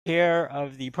Chair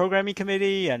of the programming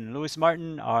committee, and Louis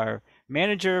Martin, our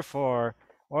manager for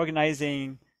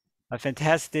organizing a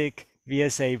fantastic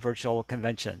VSA virtual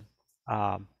convention.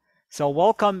 So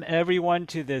welcome everyone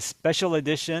to this special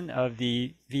edition of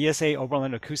the VSA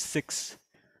Oberlin Acoustics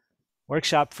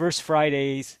Workshop First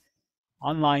Friday's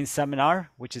online seminar,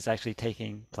 which is actually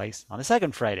taking place on the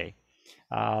second Friday.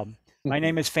 My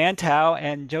name is Fan Tao,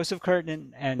 and Joseph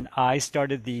Curtin and I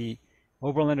started the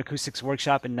Oberlin Acoustics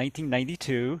Workshop in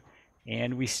 1992,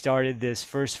 and we started this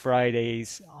First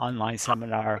Friday's online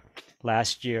seminar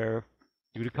last year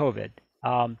due to COVID.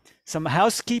 Some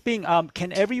housekeeping.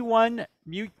 Can everyone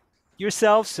mute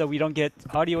yourself so we don't get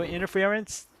audio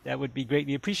interference? That would be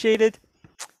greatly appreciated.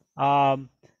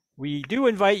 We do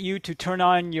invite you to turn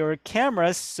on your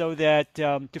cameras so that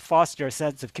to foster a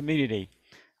sense of community,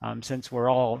 since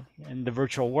we're all in the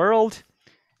virtual world.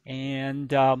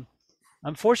 And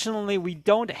unfortunately, we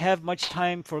don't have much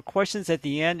time for questions at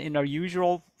the end. In our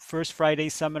usual First Friday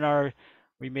seminar,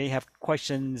 we may have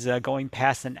questions going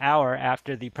past an hour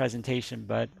after the presentation,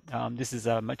 but this is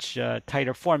a much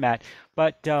tighter format.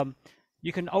 But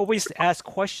you can always ask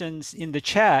questions in the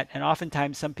chat, and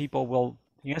oftentimes some people will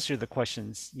answer the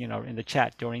questions, in the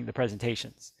chat during the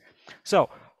presentations. So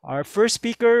our first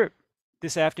speaker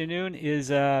this afternoon is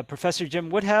Professor Jim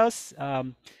Woodhouse.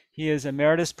 He is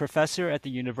emeritus professor at the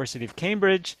University of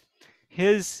Cambridge.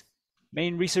 His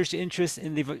main research interest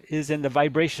is in the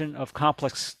vibration of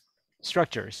complex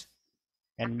structures,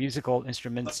 and musical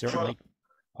instruments certainly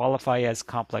qualify as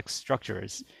complex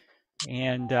structures.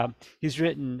 And he's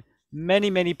written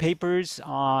many papers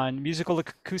on musical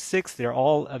acoustics. They're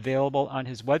all available on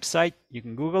his website. You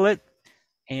can Google it.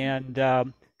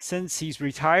 And since he's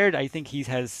retired, I think he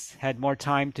has had more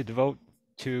time to devote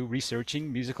to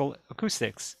researching musical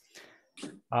acoustics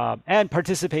and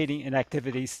participating in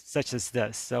activities such as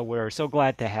this. So we're so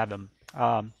glad to have him.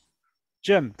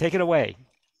 Jim, take it away.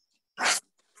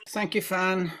 Thank you,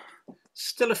 Fan.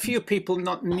 Still a few people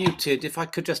not muted. If I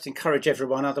could just encourage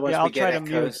everyone, otherwise we get echoes. I'll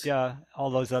try to mute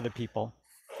all those other people.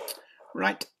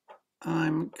 Right.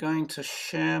 I'm going to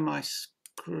share my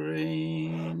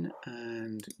screen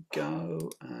and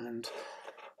go. And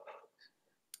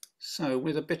so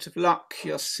with a bit of luck,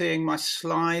 you're seeing my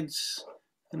slides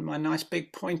and my nice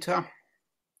big pointer.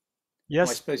 Yes.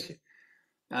 I suppose.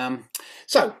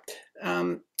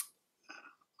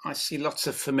 I see lots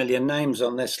of familiar names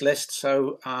on this list,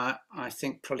 so I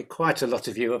think probably quite a lot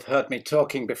of you have heard me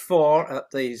talking before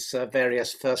at these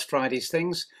various First Fridays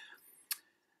things.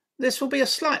 This will be a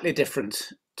slightly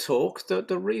different talk.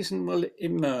 The reason will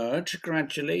emerge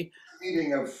gradually.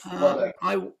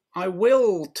 I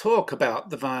will talk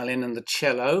about the violin and the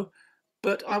cello,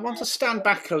 but I want to stand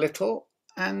back a little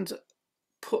and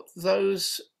put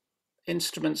those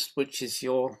instruments, which is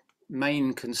your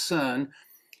main concern,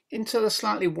 into the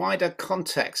slightly wider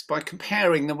context by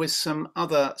comparing them with some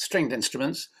other stringed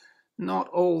instruments. Not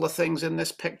all the things in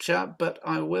this picture, but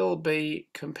I will be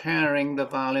comparing the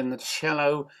violin, the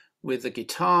cello, with the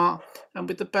guitar and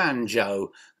with the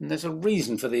banjo. And there's a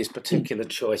reason for these particular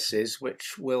choices,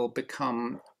 which will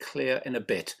become clear in a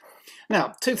bit.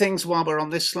 Now, two things while we're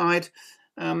on this slide.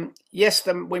 Yes,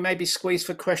 we may be squeezed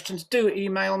for questions. Do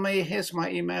email me. Here's my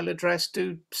email address.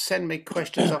 Do send me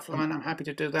questions offline. I'm happy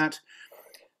to do that.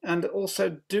 And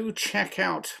also do check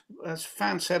out, as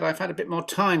Fan said, I've had a bit more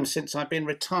time since I've been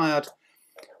retired,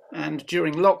 and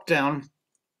during lockdown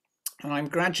I'm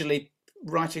gradually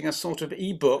writing a sort of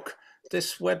ebook.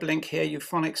 This web link here,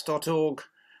 euphonics.org,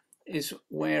 is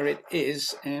where it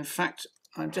is. And in fact,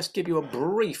 I'll just give you a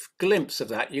brief glimpse of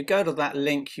that. You go to that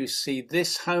link, you see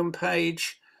this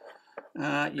homepage,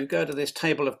 you go to this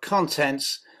table of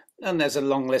contents, and there's a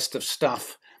long list of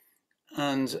stuff.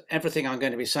 And everything I'm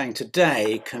going to be saying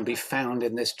today can be found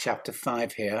in this chapter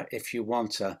 5 here if you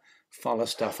want to follow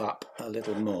stuff up a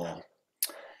little more.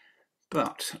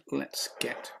 But let's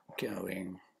get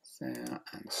going there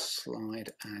and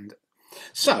slide. And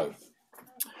so,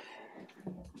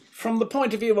 from the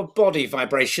point of view of body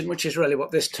vibration, which is really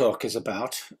what this talk is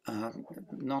about,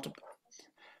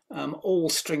 all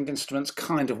stringed instruments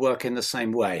kind of work in the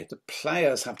same way. The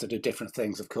players have to do different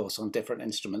things, of course, on different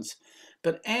instruments.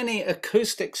 But any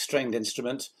acoustic stringed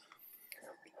instrument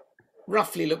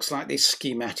roughly looks like this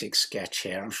schematic sketch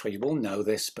here. I'm sure you all know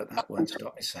this, but that won't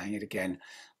stop me saying it again.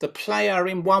 The player,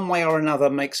 in one way or another,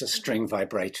 makes a string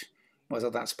vibrate,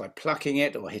 whether that's by plucking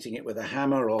it or hitting it with a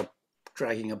hammer or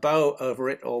dragging a bow over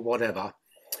it or whatever.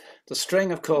 The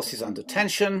string, of course, is under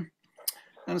tension.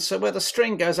 And so where the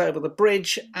string goes over the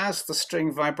bridge, as the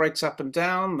string vibrates up and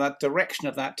down, that direction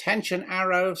of that tension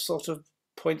arrow sort of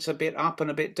points a bit up and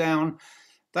a bit down,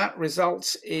 that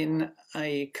results in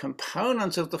a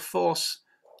component of the force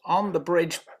on the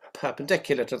bridge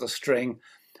perpendicular to the string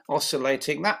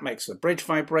oscillating. That makes the bridge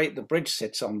vibrate. The bridge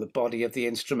sits on the body of the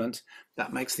instrument.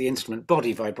 That makes the instrument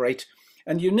body vibrate.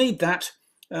 And you need that.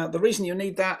 The reason you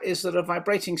need that is that a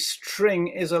vibrating string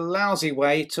is a lousy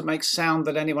way to make sound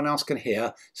that anyone else can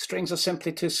hear. Strings are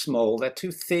simply too small. They're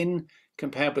too thin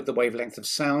compared with the wavelength of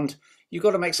sound. You've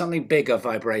got to make something bigger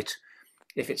vibrate.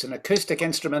 If it's an acoustic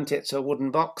instrument, it's a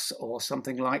wooden box or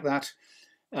something like that.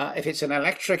 If it's an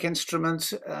electric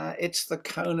instrument, it's the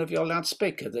cone of your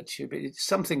loudspeaker.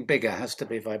 Something bigger has to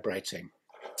be vibrating.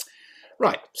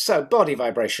 Right, so body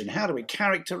vibration. How do we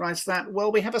characterize that?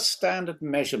 Well, we have a standard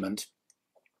measurement.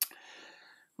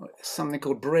 Something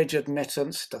called bridge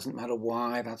admittance. Doesn't matter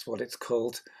why, that's what it's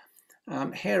called.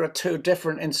 Here are two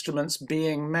different instruments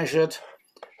being measured.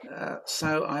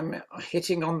 So I'm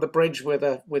hitting on the bridge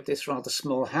with this rather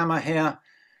small hammer here.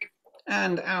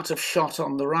 And out of shot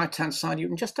on the right-hand side, you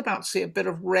can just about see a bit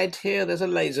of red here. There's a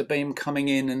laser beam coming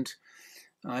in, and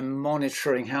I'm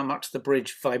monitoring how much the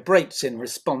bridge vibrates in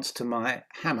response to my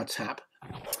hammer tap.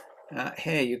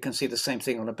 Here you can see the same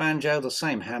thing on a banjo, the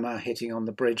same hammer hitting on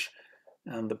the bridge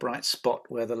and the bright spot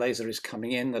where the laser is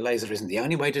coming in. The laser isn't the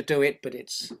only way to do it, but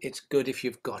it's good if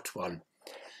you've got one.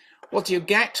 What do you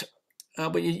get?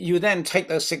 You then take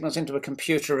those signals into a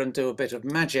computer and do a bit of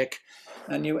magic,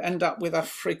 and you end up with a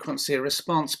frequency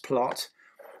response plot.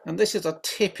 And this is a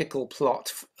typical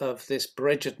plot of this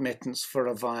bridge admittance for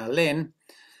a violin.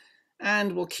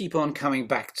 And we'll keep on coming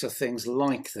back to things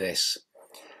like this.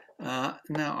 Now,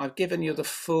 I've given you the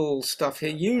full stuff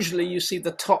here. Usually you see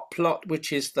the top plot,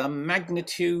 which is the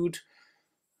magnitude,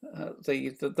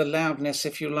 the loudness,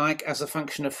 if you like, as a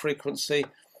function of frequency.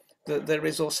 There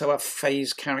is also a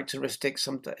phase characteristic.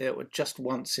 Just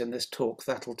once in this talk,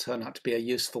 that'll turn out to be a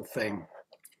useful thing.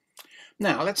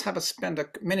 Now, let's spend a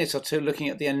minute or two looking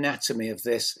at the anatomy of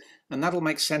this, and that'll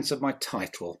make sense of my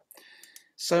title.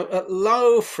 So at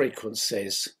low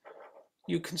frequencies,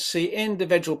 you can see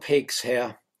individual peaks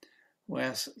here,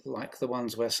 like the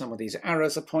ones where some of these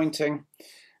arrows are pointing.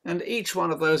 And each one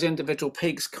of those individual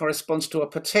peaks corresponds to a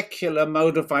particular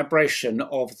mode of vibration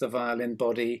of the violin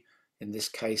body, in this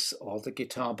case, or the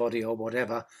guitar body, or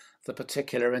whatever the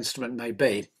particular instrument may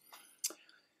be.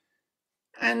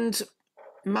 And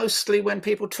mostly when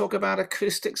people talk about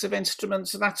acoustics of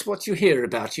instruments, that's what you hear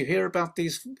about. You hear about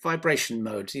these vibration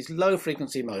modes, these low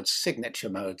frequency modes, signature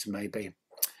modes maybe.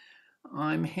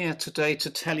 I'm here today to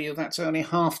tell you that's only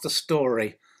half the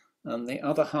story, and the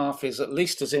other half is at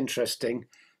least as interesting,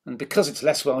 and because it's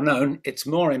less well known, it's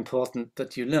more important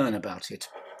that you learn about it.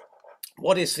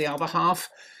 What is the other half?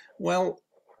 Well,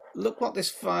 look what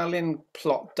this violin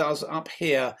plot does up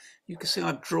here. You can see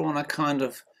I've drawn a kind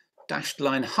of dashed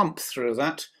line hump through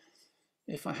that.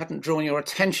 If I hadn't drawn your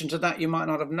attention to that, you might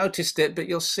not have noticed it, but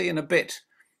you'll see in a bit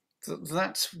that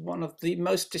that's one of the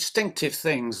most distinctive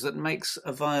things that makes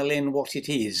a violin what it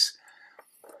is.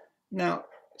 Now,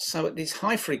 so at these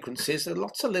high frequencies, there are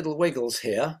lots of little wiggles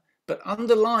here, but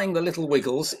underlying the little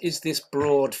wiggles is this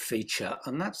broad feature,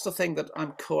 and that's the thing that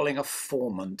I'm calling a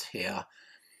formant here.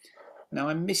 Now,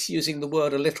 I'm misusing the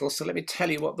word a little, so let me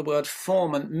tell you what the word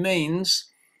formant means.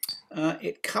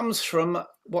 It comes from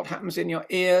what happens in your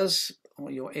ears,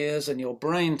 or your ears and your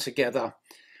brain together.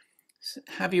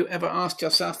 Have you ever asked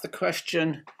yourself the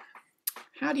question,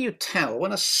 how do you tell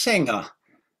when a singer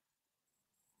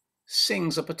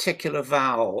sings a particular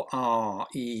vowel, R,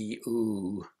 E,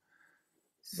 U?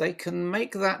 They can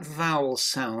make that vowel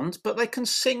sound, but they can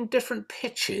sing different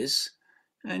pitches,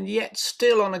 and yet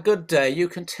still on a good day you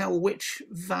can tell which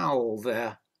vowel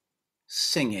they're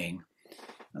singing.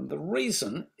 And the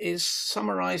reason is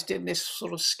summarized in this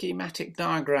sort of schematic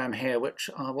diagram here, which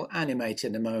I will animate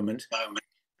in a moment.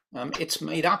 It's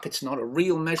made up, it's not a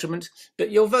real measurement, but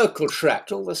your vocal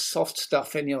tract, all the soft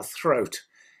stuff in your throat,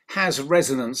 has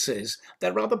resonances.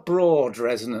 They're rather broad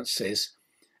resonances,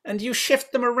 and you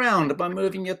shift them around by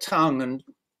moving your tongue and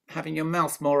having your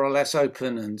mouth more or less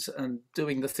open and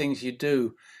doing the things you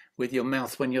do with your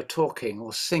mouth when you're talking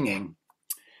or singing.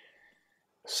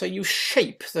 So you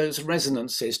shape those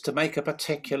resonances to make a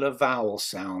particular vowel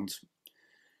sound.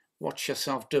 Watch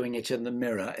yourself doing it in the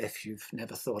mirror if you've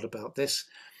never thought about this.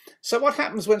 So what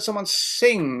happens when someone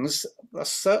sings a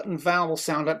certain vowel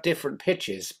sound at different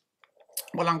pitches?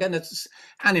 Well, I'm going to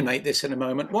animate this in a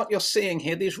moment. What you're seeing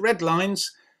here, these red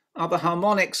lines, are the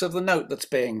harmonics of the note that's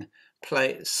being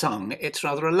sung. It's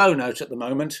rather a low note at the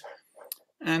moment.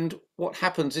 And what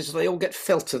happens is they all get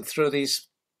filtered through these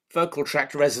vocal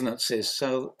tract resonances.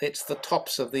 So it's the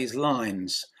tops of these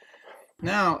lines.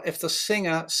 Now, if the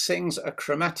singer sings a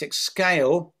chromatic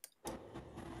scale,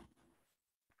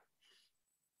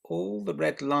 all the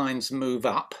red lines move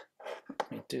up.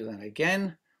 Let me do that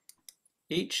again.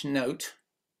 Each note.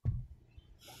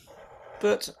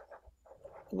 But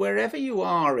wherever you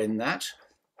are in that,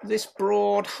 this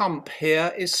broad hump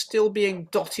here is still being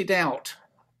dotted out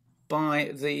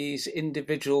by these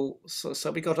individual,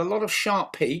 so we got a lot of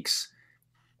sharp peaks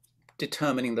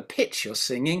determining the pitch you're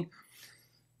singing,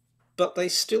 but they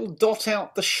still dot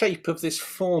out the shape of this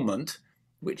formant,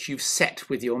 which you've set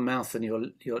with your mouth and your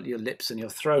lips and your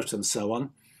throat and so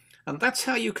on. And that's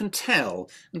how you can tell.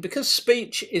 And because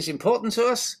speech is important to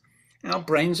us, our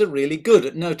brains are really good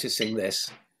at noticing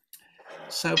this.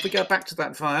 So if we go back to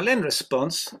that violin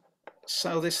response,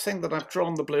 so this thing that I've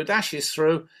drawn the blue dashes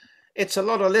through, it's a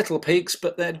lot of little peaks,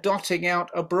 but they're dotting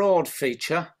out a broad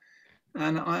feature.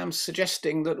 And I am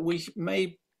suggesting that we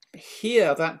may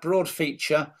hear that broad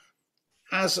feature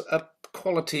as a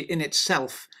quality in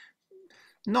itself,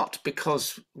 not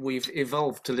because we've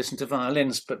evolved to listen to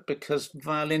violins, but because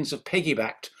violins have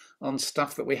piggybacked on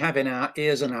stuff that we have in our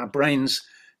ears and our brains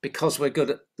because we're good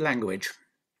at language.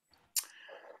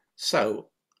 So,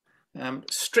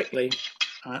 strictly,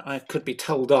 I could be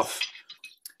told off.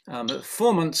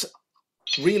 Formants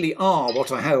really are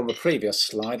what I had on the previous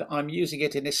slide. I'm using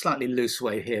it in a slightly loose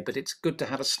way here, but it's good to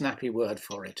have a snappy word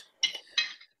for it.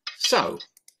 So,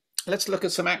 let's look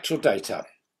at some actual data.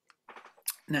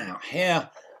 Now, here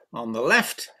on the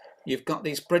left, you've got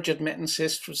these bridge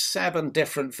admittances from 7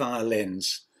 different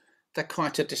violins. They're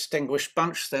quite a distinguished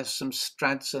bunch. There's some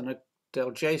Strads and a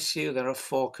Del Jesu. There are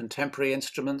 4 contemporary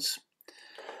instruments.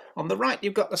 On the right,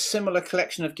 you've got a similar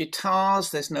collection of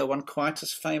guitars. There's no one quite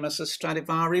as famous as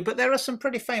Stradivari, but there are some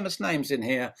pretty famous names in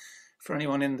here. For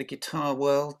anyone in the guitar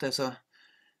world, there's a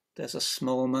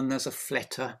Smallman, there's a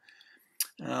Fletter.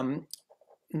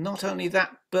 Not only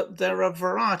that, but there are a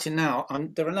variety now.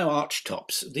 There are no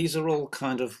archtops. These are all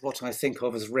kind of what I think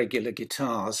of as regular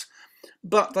guitars,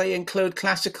 but they include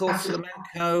classical,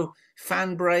 flamenco,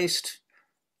 fan-braced,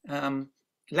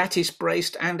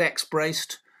 lattice-braced and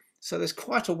X-braced. So there's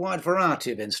quite a wide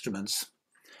variety of instruments.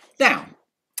 Now,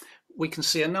 we can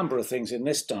see a number of things in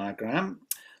this diagram.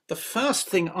 The first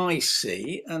thing I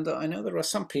see, and I know there are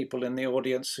some people in the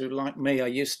audience who, like me, are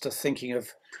used to thinking of,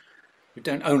 who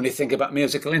don't only think about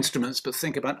musical instruments, but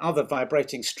think about other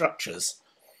vibrating structures.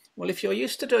 Well, if you're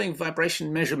used to doing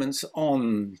vibration measurements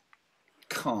on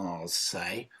cars,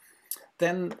 say,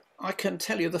 then I can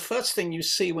tell you the first thing you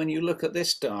see when you look at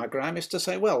this diagram is to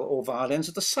say, well, all violins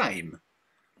are the same.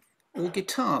 All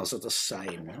guitars are the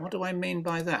same. What do I mean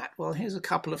by that? Well, here's a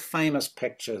couple of famous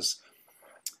pictures.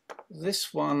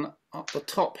 This one up the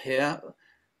top here,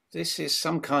 this is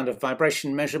some kind of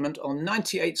vibration measurement on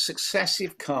 98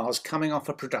 successive cars coming off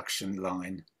a production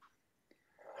line.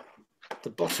 The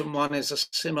bottom one is a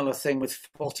similar thing with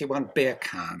 41 beer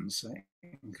cans. I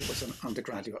think it was an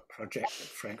undergraduate project that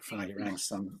Frank Fry ran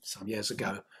some years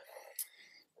ago.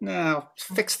 Now,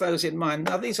 fix those in mind.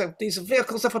 Now, these are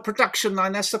vehicles of a production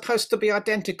line. They're supposed to be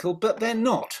identical, but they're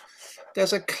not.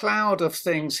 There's a cloud of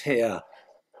things here.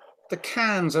 The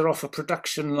cans are off a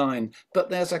production line, but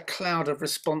there's a cloud of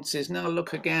responses. Now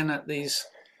look again at these.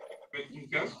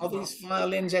 Are these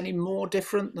violins any more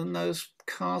different than those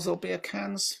cars or beer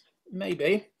cans?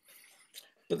 Maybe.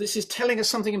 But this is telling us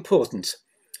something important.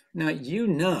 Now, you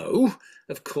know,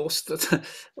 of course, that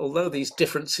although these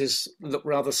differences look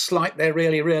rather slight, they're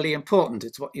really, really important.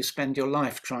 It's what you spend your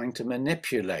life trying to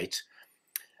manipulate.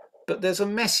 But there's a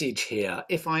message here.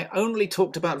 If I only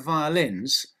talked about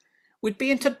violins, we'd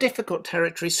be into difficult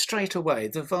territory straight away.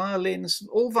 The violins,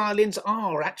 all violins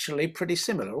are actually pretty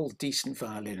similar. All decent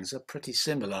violins are pretty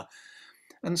similar.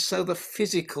 And so the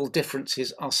physical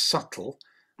differences are subtle.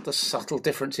 The subtle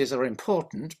differences are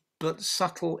important, but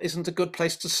subtle isn't a good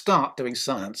place to start doing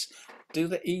science. Do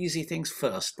the easy things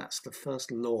first. That's the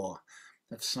first law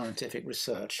of scientific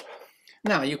research.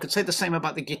 Now, you could say the same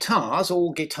about the guitars.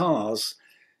 All guitars,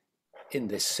 in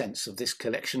this sense of this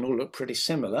collection, all look pretty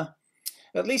similar.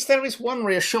 At least there is one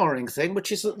reassuring thing,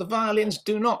 which is that the violins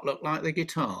do not look like the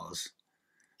guitars.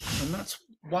 And that's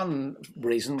one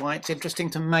reason why it's interesting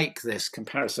to make this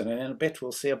comparison. And in a bit,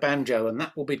 we'll see a banjo, and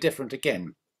that will be different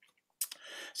again.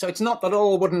 So it's not that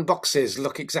all wooden boxes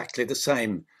look exactly the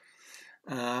same.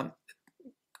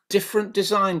 Different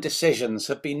design decisions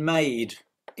have been made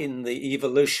in the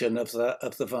evolution of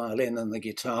the violin and the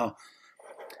guitar.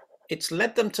 It's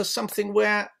led them to something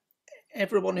where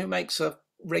everyone who makes a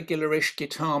regularish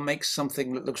guitar makes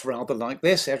something that looks rather like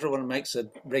this. Everyone who makes a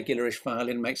regularish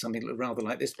violin makes something that looks rather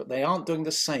like this, but they aren't doing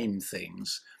the same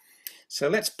things. So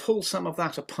let's pull some of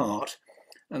that apart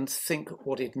and think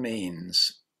what it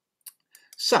means.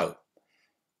 So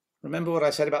Remember what I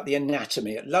said about the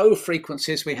anatomy. At low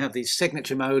frequencies, we have these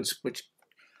signature modes, which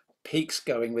peaks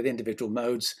going with individual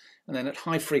modes. And then at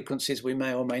high frequencies, we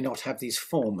may or may not have these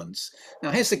formants.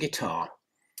 Now, here's the guitar.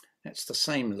 It's the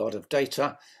same lot of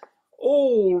data.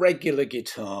 All regular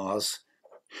guitars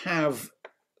have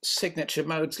signature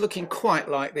modes looking quite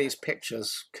like these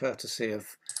pictures, courtesy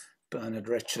of Bernard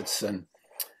Richardson.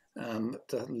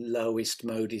 The lowest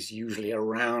mode is usually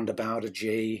around about a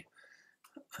G.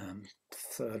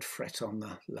 Third fret on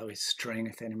the lowest string,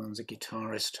 if anyone's a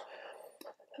guitarist.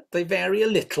 They vary a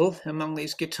little among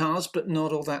these guitars, but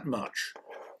not all that much.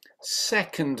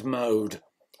 Second mode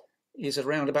is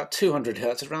around about 200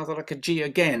 hertz, rather like a G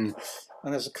again,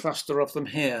 and there's a cluster of them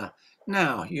here.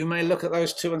 Now, you may look at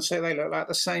those two and say they look like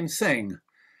the same thing.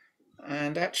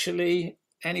 And actually,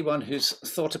 anyone who's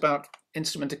thought about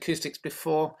instrument acoustics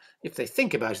before, if they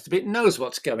think about it a bit, knows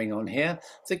what's going on here.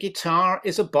 The guitar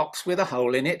is a box with a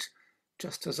hole in it,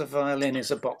 just as a violin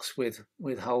is a box with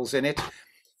holes in it.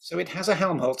 So it has a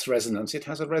Helmholtz resonance. It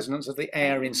has a resonance of the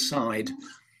air inside.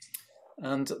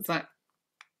 And that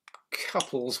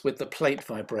couples with the plate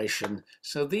vibration.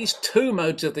 So these two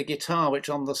modes of the guitar, which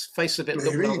on the face of it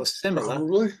look rather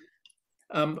similar,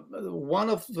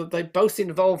 they both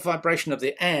involve vibration of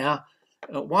the air.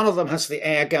 One of them has the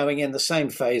air going in the same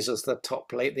phase as the top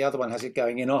plate. The other one has it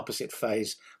going in opposite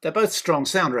phase. They're both strong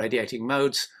sound radiating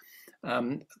modes.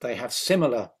 They have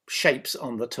similar shapes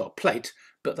on the top plate,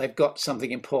 but they've got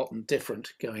something important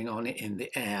different going on in the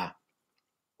air.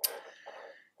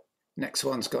 Next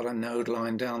one's got a node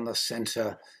line down the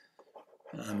center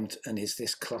and is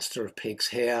this cluster of pigs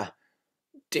here.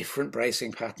 Different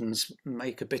bracing patterns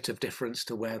make a bit of difference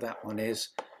to where that one is.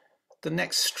 The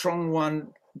next strong one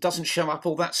doesn't show up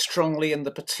all that strongly in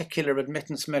the particular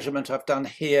admittance measurement I've done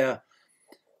here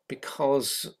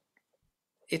because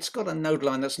it's got a node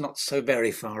line that's not so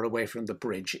very far away from the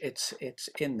bridge. It's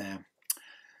in there.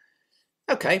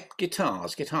 Okay,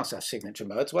 guitars. Guitars have signature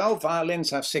modes. Well,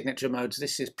 violins have signature modes.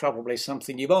 This is probably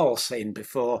something you've all seen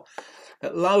before.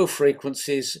 At low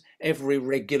frequencies, every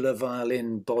regular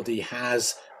violin body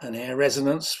has an air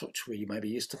resonance, which we may be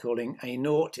used to calling A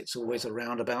naught. It's always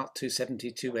around about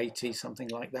 270, 280, something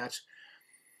like that.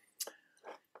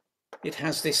 It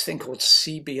has this thing called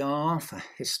CBR for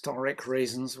historic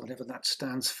reasons, whatever that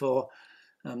stands for.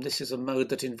 This is a mode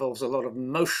that involves a lot of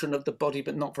motion of the body,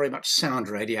 but not very much sound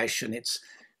radiation. It's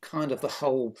kind of the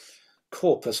whole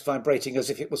corpus vibrating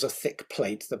as if it was a thick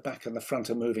plate. The back and the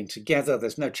front are moving together.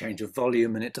 There's no change of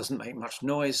volume and it doesn't make much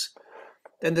noise.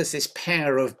 Then there's this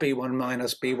pair of B1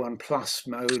 minus, B1 plus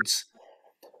modes,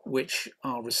 which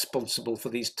are responsible for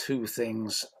these two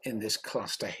things in this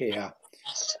cluster here.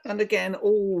 And again,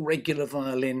 all regular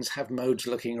violins have modes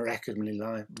looking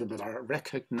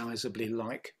recognizably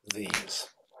like these.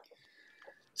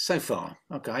 So far,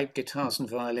 okay, guitars and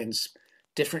violins,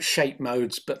 different shape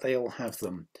modes, but they all have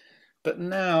them. But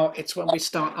now it's when we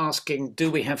start asking, do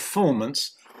we have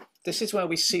formants? This is where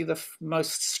we see the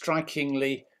most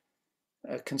strikingly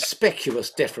conspicuous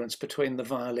difference between the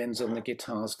violins and the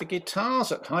guitars. The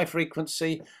guitars at high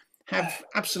frequency have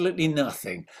absolutely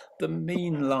nothing. The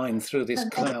mean line through this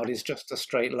cloud is just a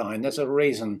straight line. There's a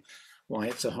reason why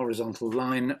it's a horizontal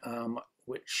line,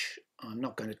 which I'm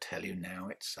not going to tell you now.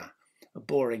 It's a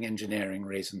boring engineering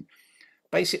reason.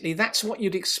 Basically, that's what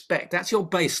you'd expect. That's your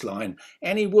baseline.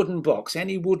 Any wooden box,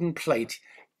 any wooden plate,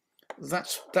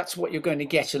 that's what you're going to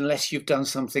get unless you've done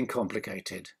something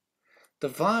complicated. The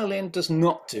violin does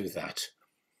not do that.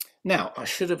 Now, I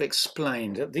should have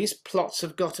explained that these plots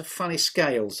have got funny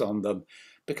scales on them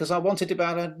because I wanted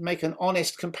to make an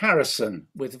honest comparison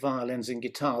with violins and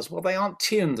guitars. Well, they aren't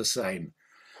tuned the same.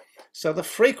 So the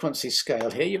frequency scale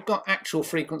here, you've got actual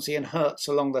frequency in hertz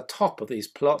along the top of these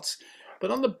plots, but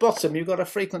on the bottom you've got a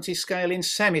frequency scale in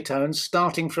semitones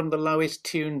starting from the lowest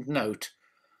tuned note.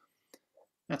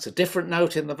 That's a different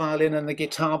note in the violin and the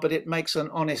guitar, but it makes an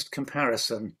honest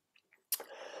comparison.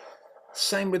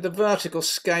 Same with the vertical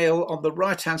scale. On the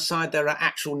right hand side there are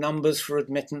actual numbers for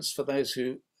admittance for those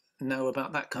who know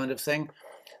about that kind of thing.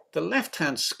 The left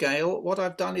hand scale, what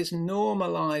I've done is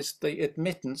normalize the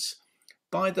admittance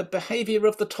by the behavior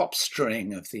of the top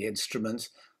string of the instrument.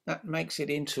 That makes it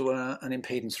into an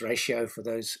impedance ratio for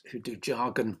those who do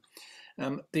jargon.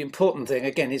 The important thing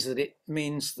again is that it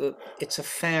means that it's a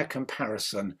fair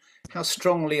comparison. How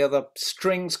strongly are the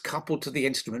strings coupled to the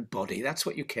instrument body? That's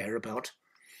what you care about.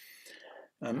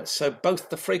 So both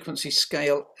the frequency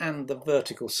scale and the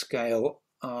vertical scale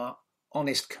are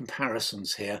honest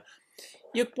comparisons here.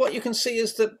 What you can see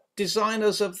is that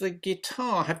designers of the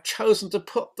guitar have chosen to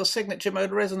put the signature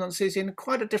mode resonances in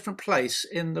quite a different place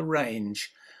in the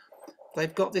range.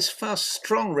 they've got this first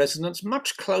strong resonance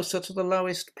much closer to the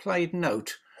lowest played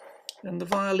note. And the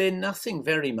violin, nothing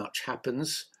very much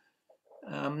happens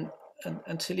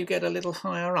until you get a little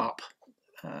higher up.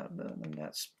 And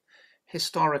that's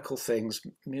historical things,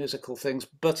 musical things.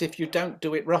 But if you don't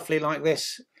do it roughly like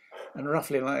this and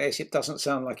roughly like this, it doesn't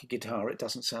sound like a guitar, it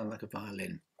doesn't sound like a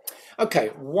violin.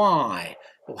 Okay, why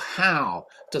or how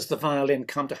does the violin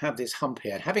come to have this hump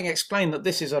here? Having explained that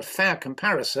this is a fair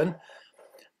comparison,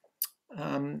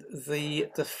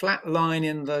 the flat line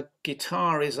in the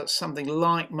guitar is at something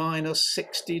like minus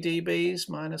 60 dBs,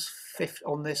 minus 50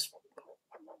 on this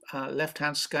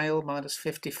left-hand scale, minus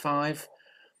 55.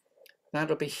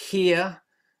 That'll be here.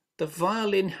 The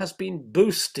violin has been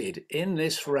boosted in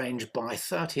this range by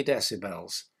 30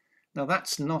 decibels. Now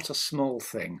that's not a small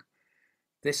thing.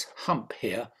 This hump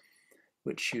here,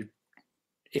 which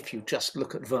if you just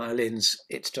look at violins,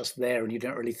 it's just there and you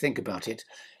don't really think about it.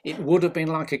 It would have been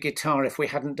like a guitar if we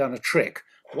hadn't done a trick.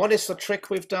 What is the trick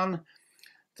we've done?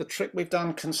 The trick we've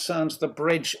done concerns the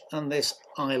bridge and this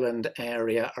island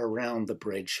area around the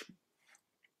bridge.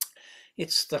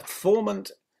 It's the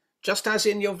formant, just as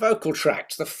in your vocal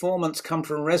tracts, the formants come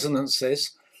from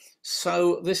resonances.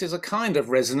 So this is a kind of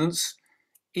resonance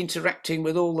interacting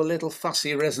with all the little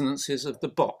fussy resonances of the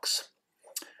box.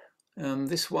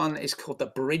 This one is called the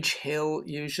bridge hill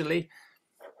usually,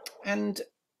 and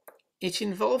it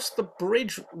involves the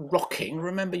bridge rocking.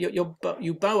 Remember,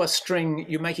 you bow a string,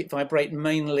 you make it vibrate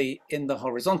mainly in the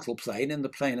horizontal plane, in the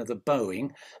plane of the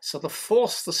bowing. So the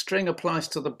force the string applies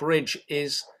to the bridge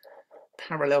is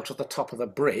parallel to the top of the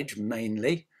bridge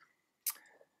mainly.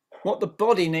 What the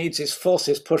body needs is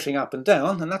forces pushing up and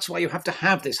down, and that's why you have to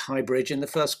have this high bridge in the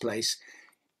first place.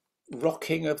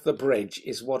 Rocking of the bridge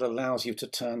is what allows you to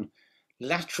turn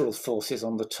lateral forces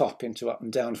on the top into up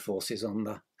and down forces on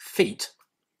the feet.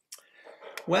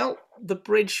 Well, the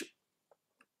bridge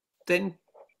then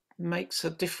makes a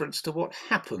difference to what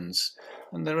happens.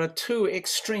 And there are two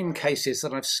extreme cases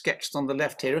that I've sketched on the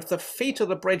left here. If the feet of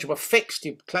the bridge were fixed,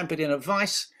 you clamp it in a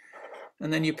vise,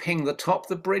 and then you ping the top,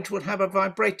 the bridge would have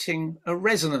a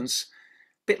resonance,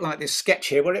 a bit like this sketch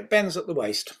here, where it bends at the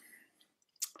waist.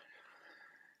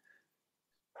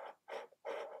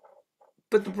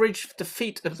 But the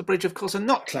feet of the bridge, of course, are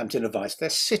not clamped in a vise. They're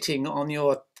sitting on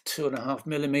your 2.5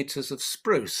 millimeters of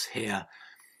spruce here.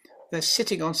 They're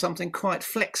sitting on something quite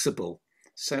flexible.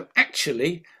 So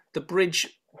actually, the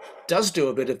bridge does do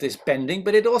a bit of this bending,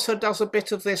 but it also does a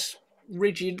bit of this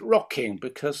rigid rocking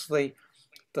because the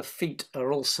feet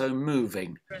are also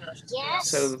moving. Yes.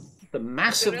 So the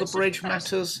mass of the bridge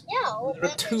matters.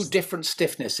 There are two different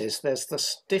stiffnesses. There's the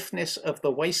stiffness of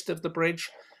the waist of the bridge,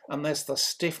 and there's the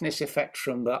stiffness effect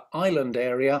from the island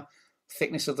area,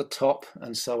 thickness of the top,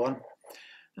 and so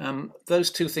on.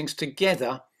 Those two things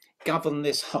together govern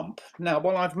this hump. Now,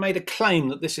 while I've made a claim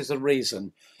that this is a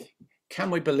reason, can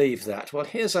we believe that? Well,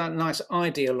 here's a nice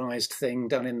idealized thing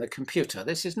done in the computer.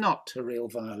 This is not a real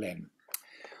violin.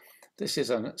 This is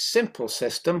a simple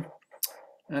system,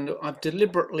 and I've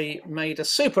deliberately made a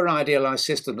super idealized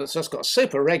system that's just got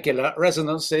super regular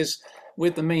resonances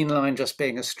with the mean line just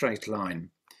being a straight line.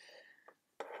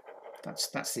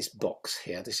 That's this box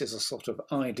here. This is a sort of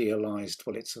idealized,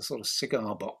 well, it's a sort of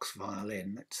cigar box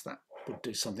violin. That would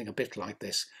do something a bit like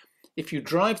this. If you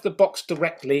drive the box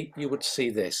directly, you would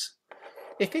see this.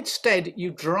 If instead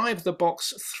you drive the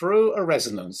box through a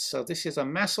resonance, so this is a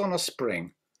mass on a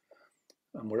spring,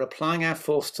 and we're applying our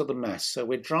force to the mass. So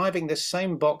we're driving this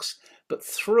same box, but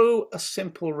through a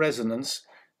simple resonance,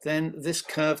 then this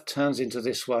curve turns into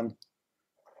this one,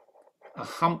 a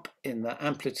hump in the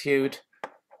amplitude,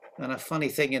 and a funny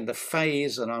thing in the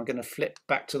phase, and I'm going to flip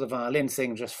back to the violin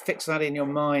thing, just fix that in your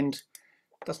mind.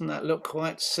 Doesn't that look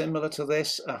quite similar to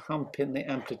this? A hump in the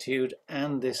amplitude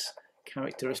and this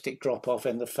characteristic drop off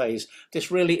in the phase. This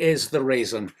really is the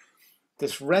reason.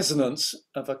 This resonance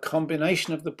of a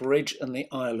combination of the bridge and the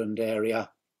island area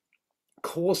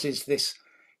causes this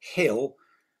hill,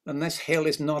 and this hill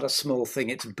is not a small thing.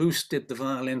 It's boosted the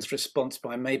violin's response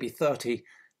by maybe 30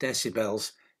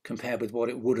 decibels compared with what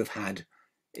it would have had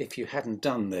if you hadn't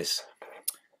done this.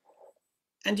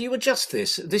 And you adjust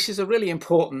this. This is a really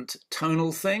important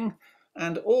tonal thing,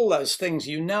 and all those things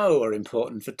you know are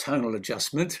important for tonal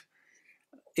adjustment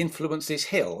influence this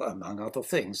hill, among other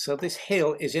things. So this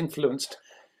hill is influenced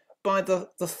by the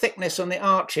thickness and the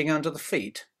arching under the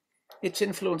feet. It's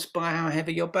influenced by how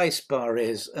heavy your bass bar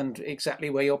is and exactly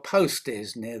where your post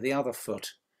is near the other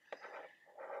foot.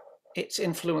 It's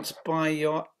influenced by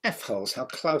your F-holes, how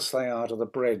close they are to the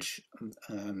bridge,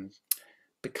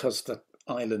 because the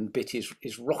island bit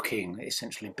is rocking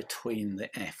essentially between the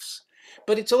Fs.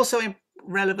 But it's also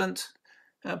relevant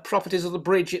properties of the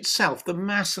bridge itself. The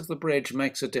mass of the bridge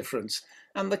makes a difference,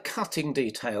 and the cutting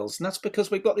details. And that's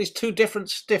because we've got these two different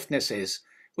stiffnesses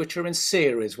which are in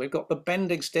series. We've got the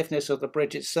bending stiffness of the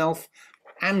bridge itself,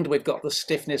 and we've got the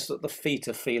stiffness that the feet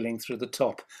are feeling through the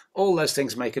top. All those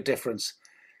things make a difference.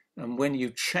 And when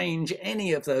you change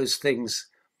any of those things,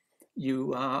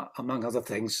 you are, among other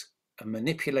things,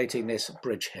 manipulating this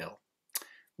bridge hill.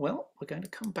 Well, we're going to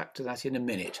come back to that in a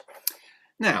minute.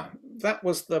 Now, that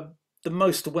was the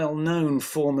most well-known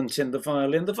formant in the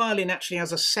violin. The violin actually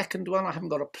has a second one. I haven't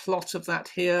got a plot of that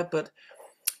here, but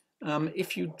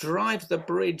if you drive the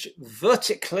bridge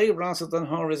vertically rather than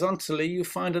horizontally, you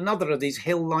find another of these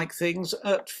hill-like things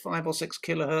at 5 or 6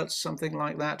 kilohertz, something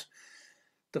like that.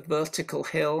 The vertical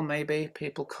hill, maybe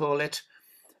people call it.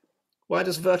 Why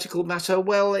does vertical matter?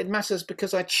 Well, it matters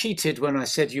because I cheated when I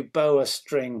said you bow a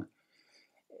string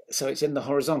so it's in the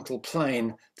horizontal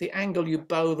plane. The angle you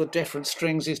bow the different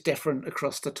strings is different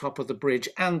across the top of the bridge,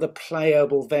 and the player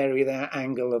will vary their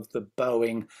angle of the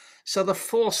bowing. So the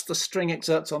force the string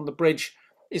exerts on the bridge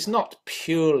is not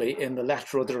purely in the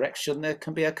lateral direction. There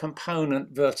can be a component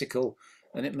vertical,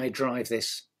 and it may drive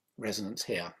this resonance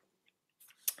here.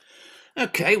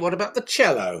 Okay, what about the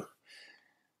cello?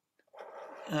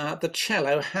 The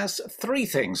cello has 3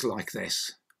 things like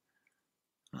this.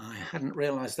 I hadn't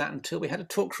realised that until we had a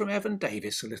talk from Evan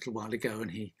Davis a little while ago,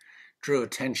 and he drew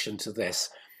attention to this.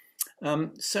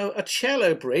 So a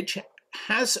cello bridge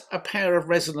has a pair of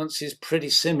resonances pretty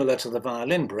similar to the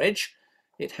violin bridge.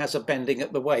 It has a bending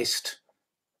at the waist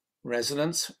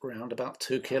resonance, around about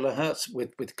 2 kilohertz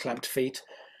with clamped feet,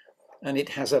 and it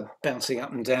has a bouncing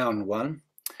up and down one.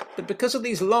 But because of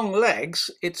these long legs,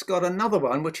 it's got another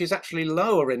one which is actually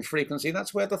lower in frequency.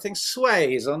 That's where the thing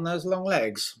sways on those long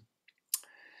legs.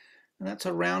 And that's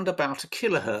around about 1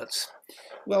 kilohertz.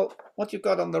 Well, what you've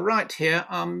got on the right here,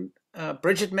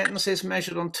 bridge admittances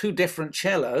measured on 2 different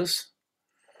cellos.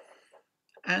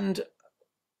 And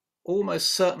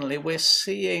almost certainly we're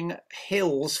seeing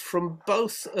hills from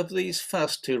both of these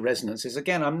first 2 resonances.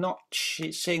 Again, I'm not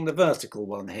seeing the vertical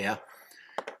one here,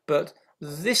 but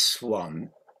this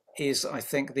one is, I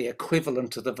think, the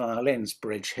equivalent of the violin's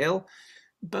bridge hill.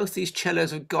 Both these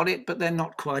cellos have got it, but they're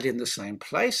not quite in the same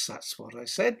place. That's what I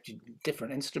said,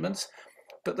 different instruments.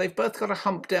 But they've both got a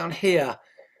hump down here,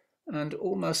 and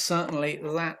almost certainly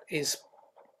that is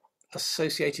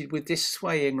associated with this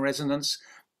swaying resonance.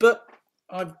 But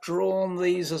I've drawn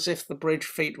these as if the bridge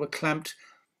feet were clamped.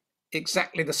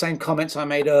 Exactly the same comments I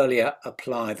made earlier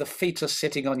apply. The feet are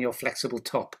sitting on your flexible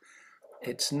top.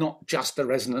 It's not just the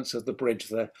resonance of the bridge,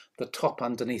 the top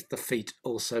underneath the feet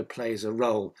also plays a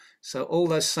role. So all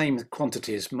those same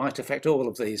quantities might affect all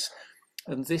of these.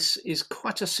 And this is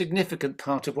quite a significant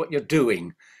part of what you're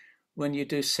doing when you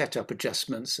do setup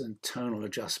adjustments and tonal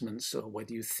adjustments, or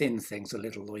whether you thin things a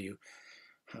little or you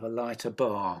have a lighter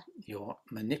bar. You're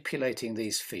manipulating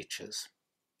these features.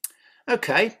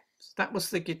 Okay, that was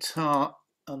the guitar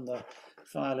and the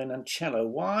violin and cello.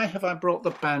 Why have I brought the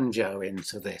banjo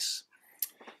into this?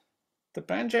 The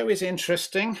banjo is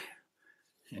interesting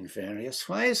in various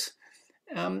ways.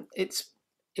 It's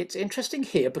interesting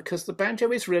here because the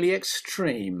banjo is really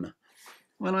extreme.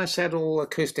 When I said all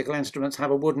acoustical instruments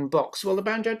have a wooden box, well, the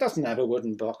banjo doesn't have a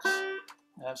wooden box.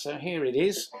 So here it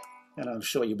is, and I'm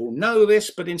sure you will know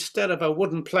this, but instead of a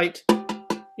wooden plate,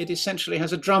 it essentially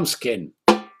has a drum skin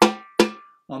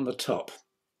on the top.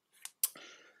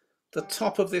 The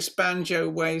top of this banjo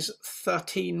weighs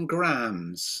 13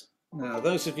 grams. Now,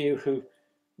 those of you who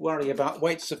worry about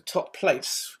weights of top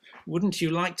plates, wouldn't you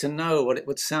like to know what it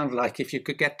would sound like if you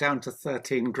could get down to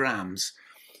 13 grams?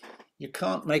 You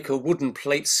can't make a wooden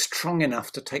plate strong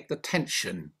enough to take the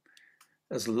tension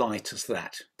as light as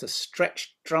that. The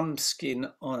stretched drum skin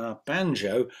on a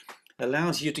banjo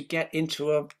allows you to get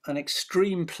into an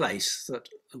extreme place that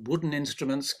wooden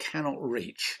instruments cannot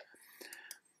reach.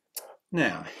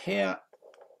 Now, here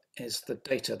is the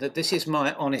data. This is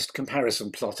my honest comparison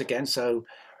plot again. So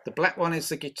the black one is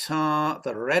the guitar,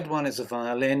 the red one is a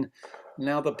violin.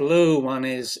 Now the blue one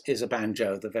is a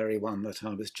banjo, the very one that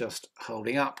I was just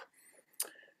holding up.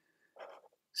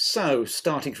 So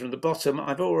starting from the bottom,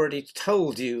 I've already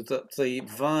told you that the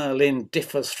violin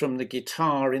differs from the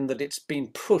guitar in that it's been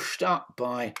pushed up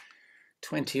by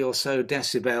 20 or so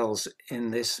decibels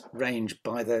in this range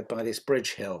by this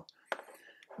bridge hill.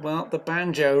 Well, the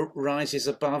banjo rises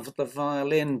above the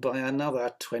violin by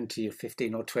another 20 or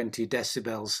 15 or 20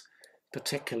 decibels,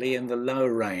 particularly in the low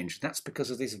range. That's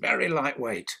because of this very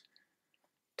lightweight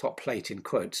top plate, in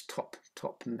quotes, top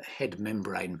head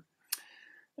membrane.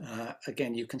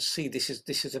 Again, you can see this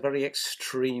is a very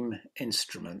extreme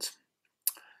instrument.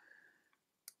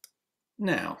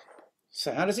 Now,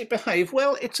 So how does it behave?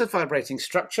 Well, it's a vibrating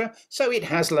structure, so it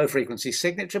has low frequency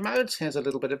signature modes. Here's a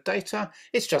little bit of data.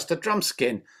 It's just a drum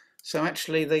skin. So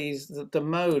actually the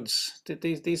modes,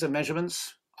 these are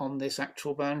measurements on this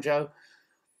actual banjo.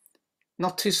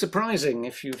 Not too surprising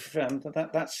if you've,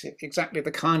 that's exactly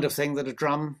the kind of thing that a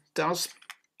drum does.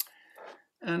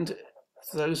 And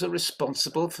those are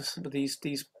responsible for these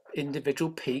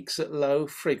individual peaks at low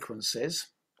frequencies.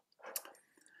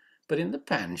 But in the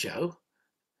banjo,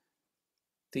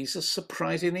 these are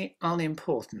surprisingly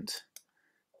unimportant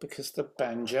because the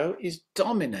banjo is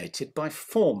dominated by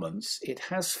formants. It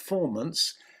has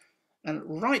formants, and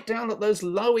right down at those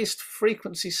lowest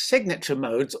frequency signature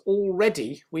modes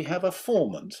already we have a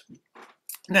formant.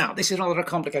 Now, this is rather a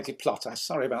complicated plot. I'm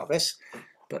sorry about this,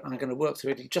 but I'm going to work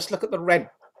through it. Just look at the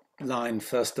red line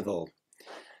first of all.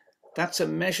 That's a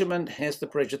measurement. Here's the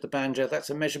bridge of the banjo. That's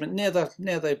a measurement near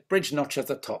the bridge notch of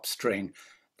the top string.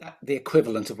 The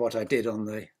equivalent of what I did on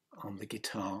the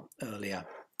guitar earlier.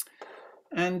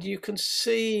 And you can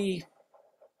see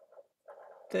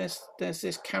there's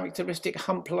this characteristic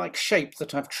hump-like shape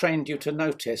that I've trained you to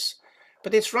notice,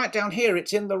 but it's right down here.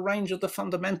 It's in the range of the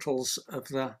fundamentals of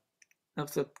the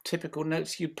typical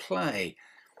notes you play.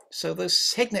 So those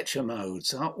signature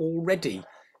modes are already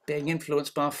being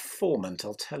influenced by a formant.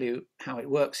 I'll tell you how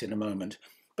it works in a moment,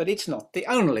 but it's not the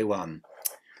only one.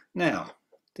 Now,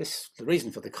 the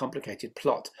reason for the complicated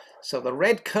plot. So the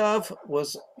red curve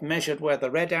was measured where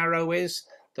the red arrow is.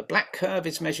 The black curve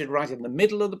is measured right in the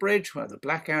middle of the bridge where the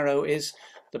black arrow is.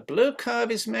 The blue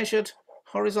curve is measured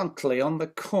horizontally on the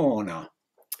corner.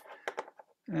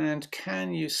 And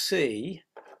can you see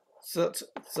that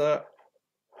the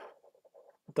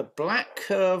black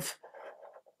curve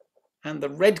and the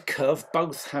red curve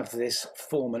both have this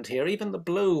formant here? Even the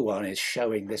blue one is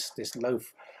showing this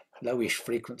lowish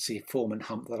frequency formant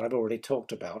hump that I've already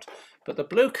talked about. But the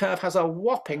blue curve has a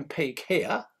whopping peak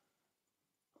here,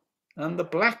 and the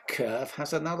black curve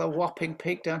has another whopping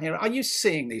peak down here. Are you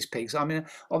seeing these peaks? I mean,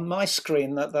 on my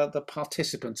screen, the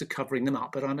participants are covering them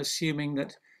up, but I'm assuming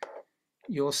that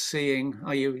you're seeing.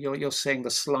 You're seeing the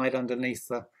slide underneath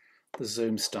the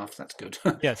Zoom stuff. That's good.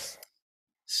 Yes.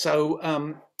 So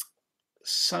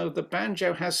so the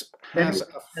banjo has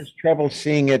trouble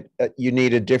seeing it. You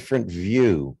need a different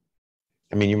view.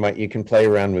 I mean, you can play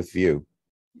around with view,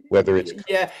 whether it's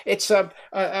it's we'll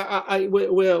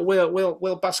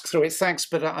busk through it. Thanks,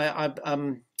 but as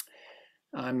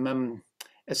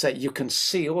I say, you can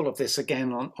see all of this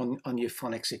again on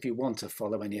Euphonics if you want to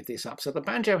follow any of this up. So the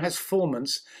banjo has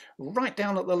formants right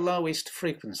down at the lowest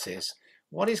frequencies.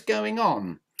 What is going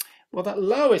on? Well, that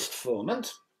lowest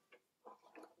formant,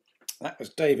 that was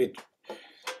David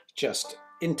just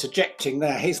interjecting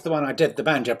there. He's the one I did the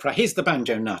banjo. He's the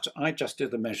banjo nut. I just do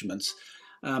the measurements.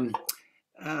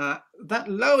 That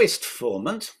lowest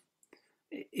formant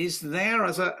is there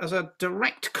as a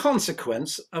direct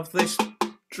consequence of this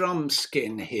drum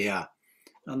skin here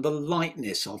and the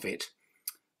lightness of it.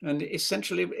 And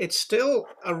essentially, it's still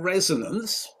a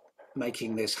resonance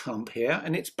making this hump here,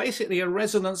 and it's basically a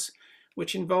resonance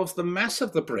which involves the mass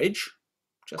of the bridge,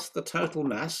 just the total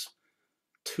mass,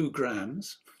 2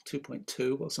 grams,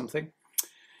 2.2 or something,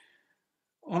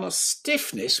 on a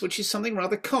stiffness which is something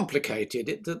rather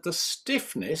complicated. The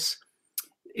stiffness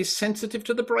is sensitive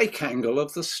to the break angle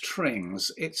of the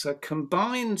strings. It's a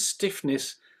combined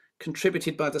stiffness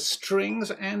contributed by the strings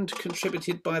and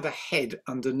contributed by the head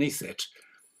underneath it.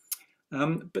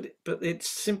 But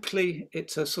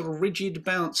it's a sort of rigid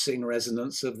bouncing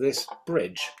resonance of this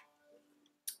bridge,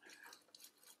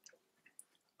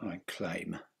 I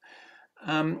claim.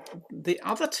 The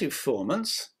other two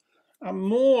formants are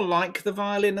more like the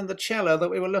violin and the cello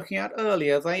that we were looking at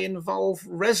earlier. They involve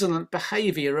resonant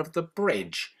behavior of the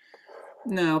bridge.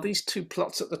 Now, these two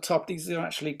plots at the top, these are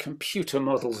actually computer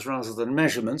models rather than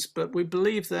measurements, but we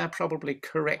believe they're probably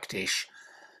correct-ish.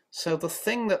 So the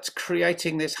thing that's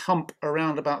creating this hump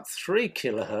around about 3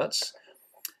 kilohertz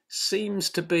seems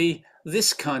to be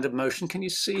this kind of motion. Can you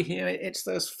see here? It's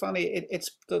those funny,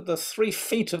 it's the 3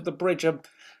 feet of the bridge are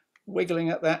wiggling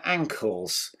at their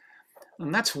ankles.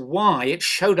 And that's why it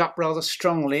showed up rather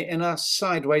strongly in a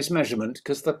sideways measurement,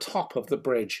 because the top of the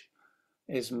bridge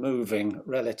is moving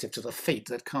relative to the feet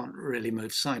that can't really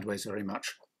move sideways very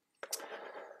much.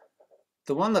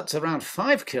 The one that's around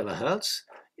 5 kilohertz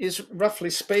is,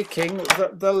 roughly speaking,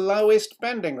 the lowest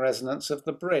bending resonance of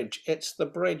the bridge. It's the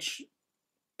bridge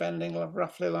bending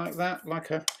roughly like that, like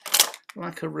a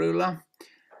ruler.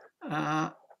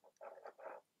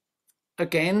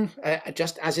 Again,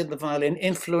 just as in the violin,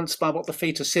 influenced by what the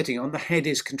feet are sitting on. The head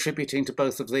is contributing to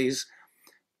both of these.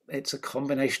 it's a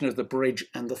combination of the bridge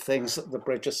and the things that the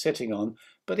bridge is sitting on,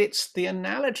 but it's the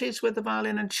analogies with the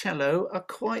violin and cello are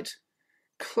quite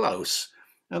close,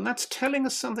 and that's telling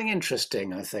us something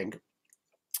interesting, I think.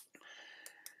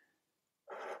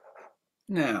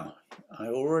 Now, I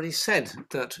already said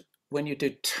that when you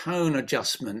do tone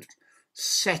adjustment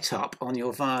set up on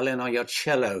your violin or your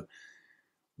cello,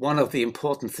 one of the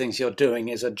important things you're doing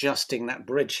is adjusting that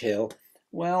bridge hill.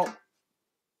 Well,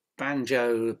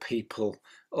 banjo people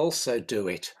also do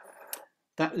it.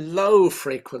 That low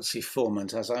frequency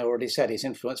formant, as I already said, is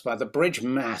influenced by the bridge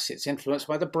mass, it's influenced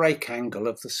by the break angle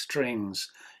of the strings,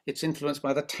 it's influenced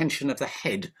by the tension of the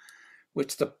head,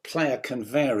 which the player can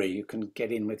vary. You can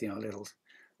get in with your little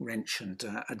wrench and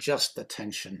adjust the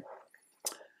tension.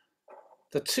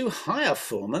 The two higher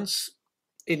formants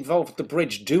involve the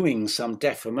bridge doing some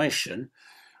deformation.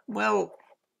 Well,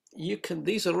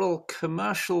 these are all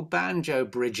commercial banjo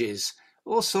bridges,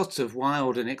 all sorts of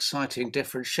wild and exciting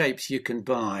different shapes you can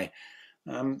buy.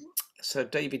 So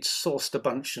David sourced a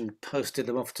bunch and posted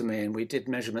them off to me, and we did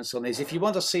measurements on these. If you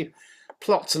want to see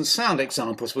plots and sound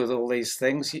examples with all these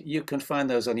things, you can find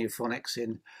those on Euphonics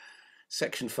in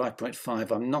section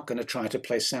 5.5. I'm not going to try to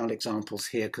play sound examples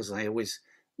here because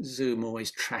Zoom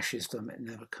always trashes them. It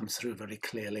never comes through very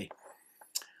clearly.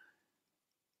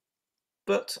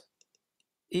 But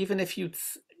even if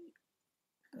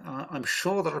I'm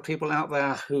sure there are people out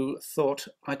there who thought,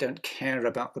 I don't care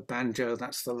about the banjo,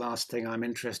 that's the last thing I'm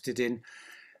interested in.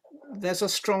 There's a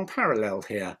strong parallel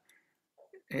here.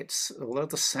 Although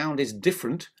the sound is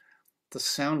different, the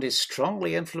sound is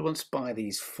strongly influenced by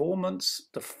these formants.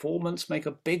 The formants make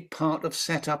a big part of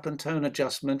setup and tone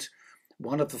adjustment.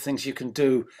 One of the things you can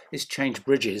do is change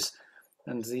bridges,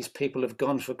 and these people have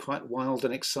gone for quite wild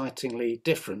and excitingly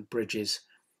different bridges.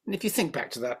 And if you think back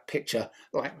to that picture,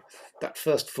 like that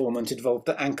first formant involved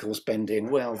the ankles bending.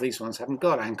 Well, these ones haven't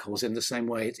got ankles in the same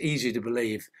way. It's easy to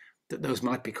believe that those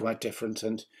might be quite different,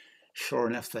 and sure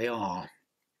enough they are.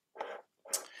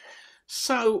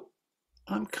 So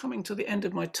I'm coming to the end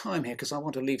of my time here because I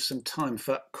want to leave some time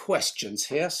for questions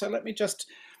here. So let me just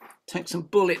take some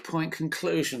bullet point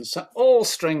conclusions. So all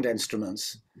stringed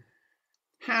instruments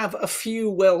have a few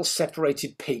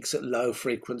well-separated peaks at low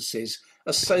frequencies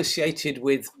associated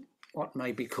with what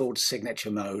may be called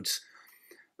signature modes.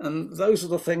 And those are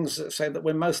the things that say that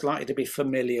we're most likely to be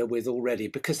familiar with already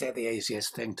because they're the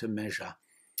easiest thing to measure.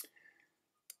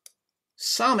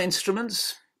 Some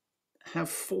instruments have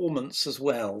formants as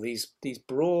well, these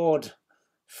broad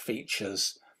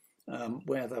features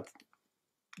where the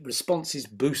response is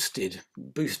boosted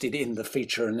in the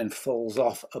feature and then falls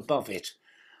off above it.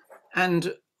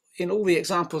 And in all the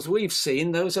examples we've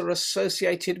seen, those are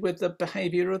associated with the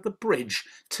behavior of the bridge,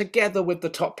 together with the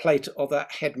top plate or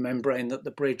that head membrane that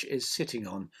the bridge is sitting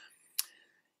on.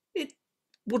 It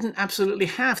wouldn't absolutely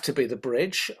have to be the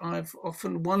bridge. I've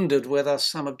often wondered whether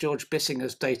some of George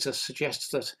Bissinger's data suggests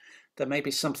that there may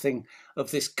be something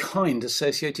of this kind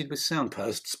associated with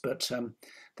soundposts, but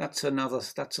that's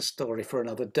a story for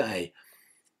another day.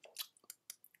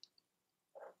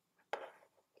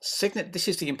 This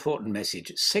is the important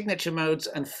message. Signature modes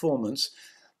and formants,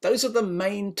 those are the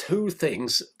main two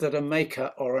things that a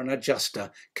maker or an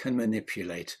adjuster can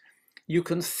manipulate. You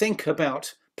can think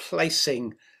about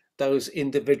placing those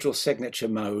individual signature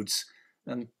modes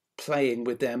and playing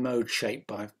with their mode shape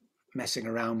by messing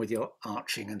around with your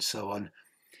arching and so on.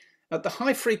 At the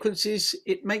high frequencies,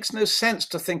 it makes no sense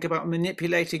to think about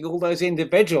manipulating all those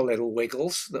individual little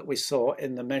wiggles that we saw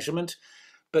in the measurement.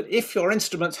 But if your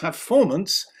instruments have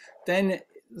formants, then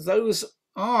those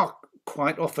are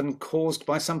quite often caused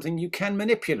by something you can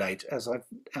manipulate, as I've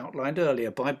outlined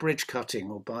earlier, by bridge cutting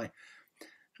or by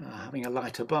having a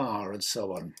lighter bar and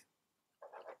so on.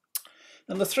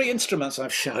 And the three instruments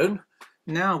I've shown,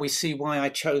 now we see why I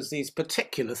chose these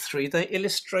particular three. They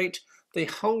illustrate the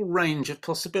whole range of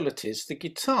possibilities. The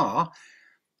guitar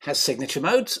has signature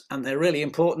modes, and they're really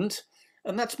important,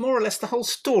 and that's more or less the whole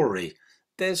story.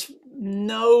 There's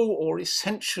no, or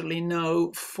essentially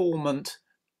no, formant,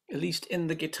 at least in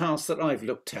the guitars that I've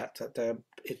looked at.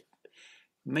 It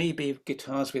may be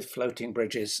guitars with floating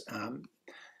bridges,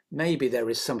 maybe there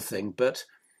is something, but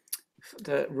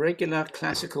the regular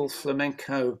classical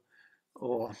flamenco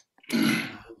or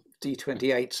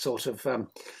D28 sort of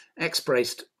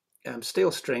X-braced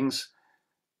steel strings,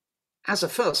 as a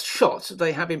first shot,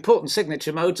 they have important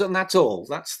signature modes, and that's all.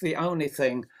 That's the only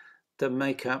thing the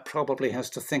maker probably has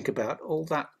to think about. All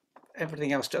that,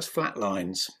 everything else just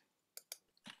flatlines.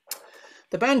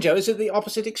 The banjo is at the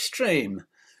opposite extreme.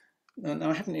 And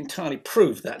I haven't entirely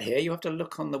proved that here. You have to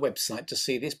look on the website to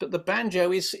see this, but the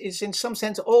banjo is in some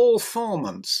sense all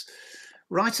formants.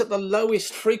 right at the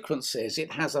lowest frequencies,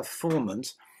 it has a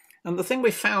formant. And the thing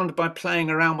we found by playing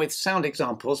around with sound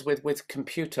examples with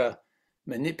computer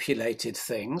manipulated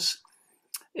things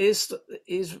is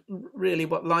really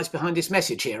what lies behind this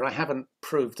message here. I haven't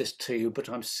proved this to you, but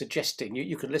I'm suggesting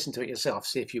you can listen to it yourself,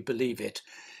 see if you believe it.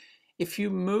 If you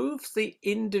move the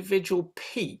individual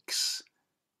peaks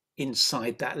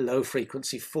inside that low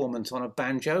frequency formant on a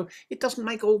banjo, it doesn't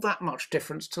make all that much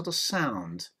difference to the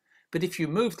sound. But if you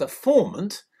move the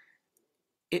formant,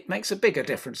 it makes a bigger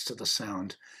difference to the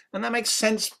sound. And that makes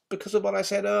sense because of what I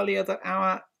said earlier, that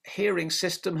our hearing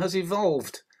system has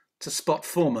evolved to spot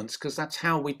formants, because that's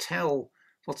how we tell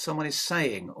what someone is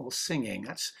saying or singing.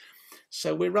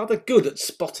 So we're rather good at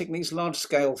spotting these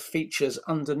large-scale features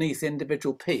underneath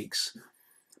individual peaks.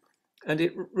 And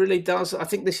it really does, I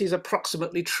think this is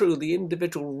approximately true. The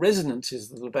individual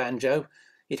resonances of the banjo,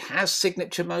 it has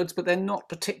signature modes, but they're not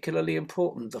particularly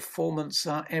important. The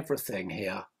formants are everything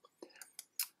here.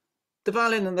 The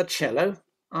violin and the cello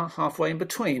are halfway in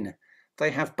between. They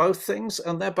have both things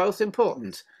and they're both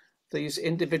important. These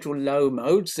individual low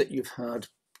modes that you've heard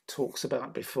talks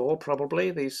about before,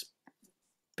 probably, these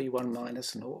B1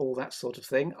 minus and all that sort of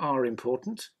thing, are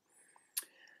important.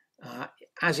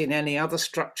 As in any other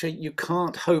structure, you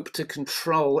can't hope to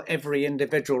control every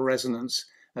individual resonance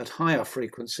at higher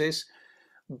frequencies,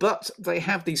 but they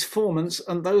have these formants,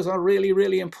 and those are really,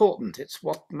 really important. It's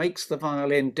what makes the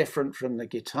violin different from the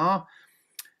guitar.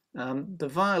 The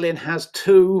violin has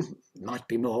two, might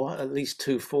be more, at least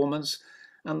two formants,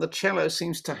 and the cello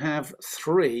seems to have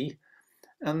three,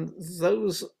 and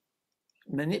those,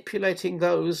 manipulating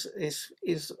those is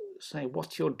say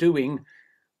what you're doing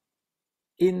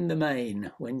in the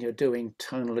main when you're doing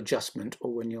tonal adjustment,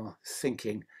 or when you're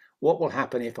thinking, what will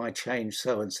happen if I change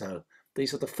so and so?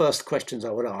 These are the first questions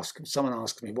I would ask. If someone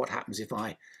asks me, what happens if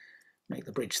I make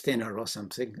the bridge thinner or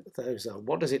something? Those are,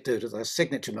 what does it do to the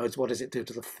signature modes? What does it do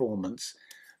to the formants?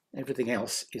 Everything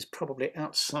else is probably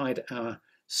outside our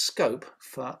scope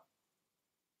for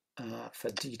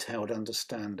detailed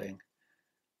understanding.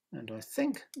 And I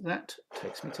think that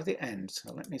takes me to the end.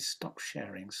 So let me stop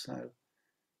sharing. So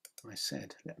I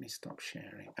said, let me stop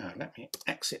sharing. Let me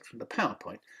exit from the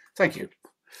PowerPoint. Thank you.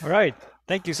 All right.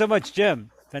 Thank you so much,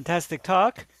 Jim. Fantastic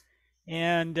talk.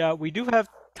 And we do have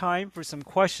time for some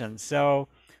questions. So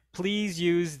please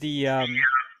use the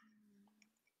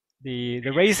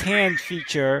raise hand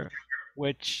feature,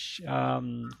 which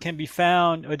can be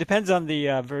found. It depends on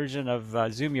the version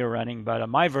of Zoom you're running, but on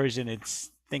my version, I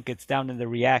think it's down in the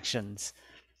reactions.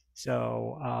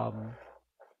 So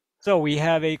so we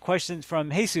have a question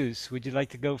from Jesus. Would you like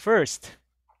to go first?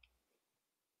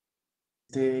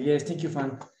 Yes, thank you,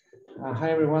 Fan.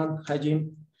 Hi, everyone. Hi,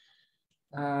 Jim.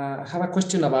 I have a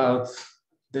question about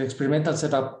the experimental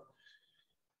setup.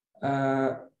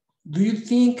 Do you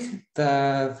think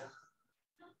that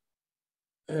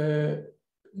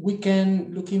we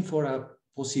can looking for a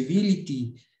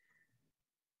possibility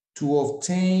to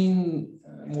obtain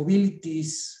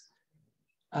mobilities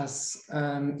as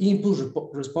an input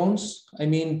response? I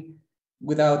mean,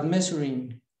 without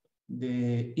measuring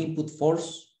the input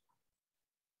force?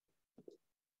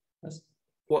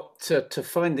 What, to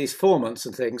find these formants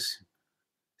and things?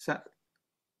 Is that,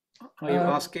 are you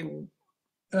asking?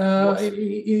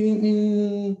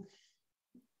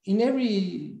 In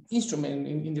every instrument,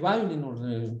 in the violin or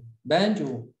the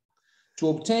banjo, to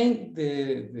obtain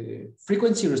the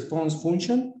frequency response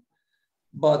function,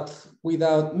 but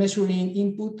without measuring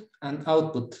input and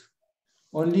output,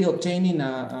 only obtaining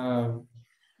a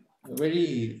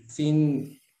very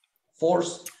thin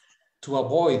force to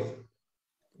avoid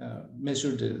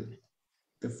measure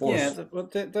the force. Yeah,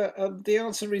 the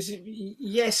answer is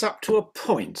yes, up to a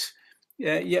point.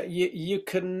 Yeah, you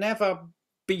can never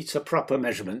beat a proper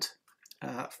measurement,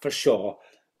 for sure.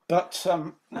 But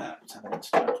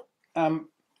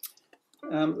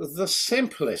the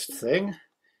simplest thing,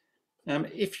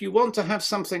 if you want to have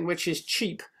something which is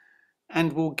cheap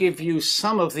and will give you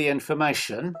some of the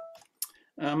information,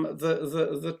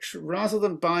 rather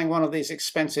than buying one of these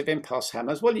expensive impulse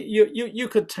hammers, well, you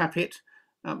could tap it.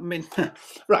 I mean,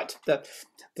 right. The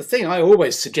thing I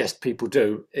always suggest people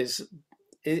do is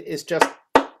just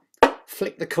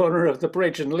flick the corner of the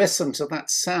bridge and listen to that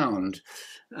sound.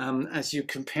 As you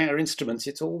compare instruments,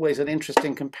 it's always an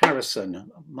interesting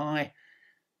comparison. My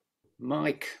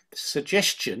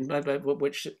suggestion,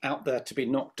 which is out there to be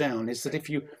knocked down, is that if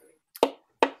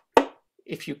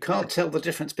you can't tell the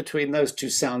difference between those two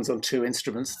sounds on two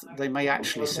instruments, they may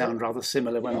actually sound rather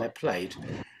similar when they're played.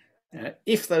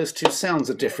 If those two sounds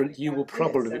are different, you will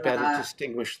probably be able to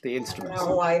distinguish the instruments. I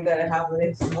don't like that I have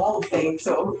this small thing,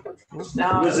 so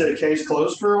now. Was it a case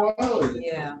closed for a while? Or?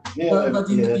 Yeah. But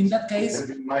in that case,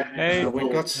 Hey, We've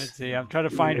got. let's see. I'm trying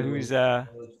to find who's.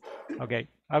 Okay.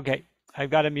 Okay. I've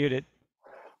got to mute it.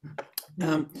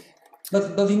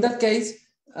 but in that case,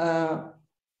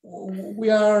 we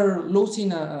are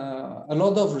losing a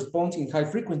lot of response in high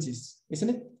frequencies, isn't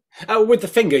it? Oh, with the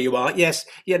finger you are, yes.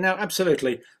 Yeah, no,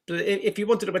 absolutely. But if you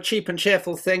wanted a cheap and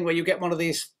cheerful thing where you get one of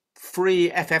these free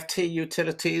FFT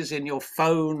utilities in your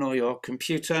phone or your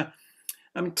computer,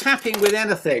 tapping with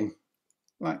anything,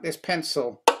 like this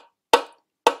pencil,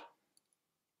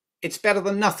 it's better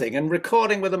than nothing. And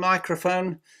recording with a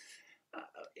microphone,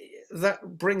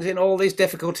 that brings in all these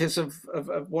difficulties of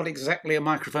what exactly a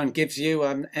microphone gives you.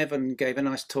 Evan gave a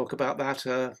nice talk about that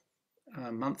a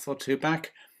month or two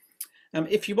back.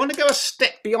 If you want to go a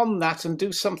step beyond that and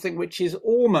do something which is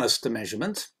almost a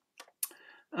measurement,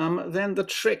 then the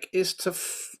trick is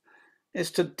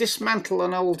to dismantle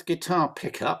an old guitar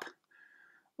pickup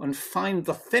and find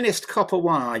the thinnest copper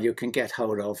wire you can get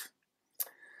hold of.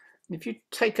 If you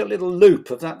take a little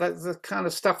loop of that's the kind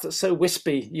of stuff that's so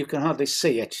wispy you can hardly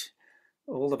see it.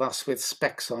 All of us with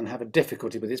specs on have a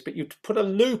difficulty with this, but you put a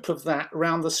loop of that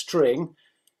around the string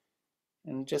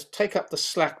and just take up the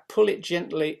slack, pull it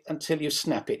gently until you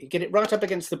snap it. You get it right up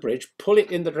against the bridge, pull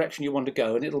it in the direction you want to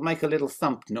go, and it'll make a little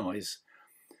thump noise.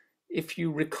 If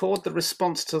you record the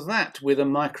response to that with a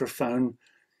microphone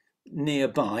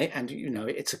nearby, and you know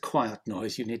it's a quiet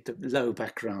noise, you need the low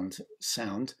background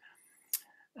sound,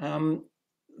 the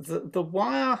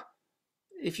wire,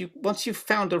 once you've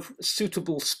found a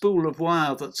suitable spool of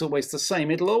wire that's always the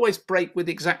same, it'll always break with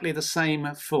exactly the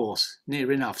same force,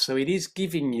 near enough. So it is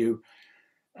giving you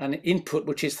an input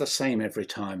which is the same every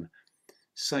time.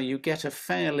 So you get a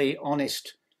fairly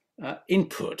honest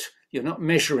input. You're not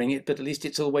measuring it, but at least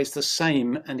it's always the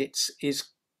same, and it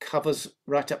covers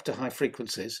right up to high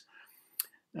frequencies.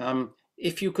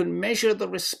 If you can measure the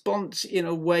response in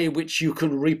a way which you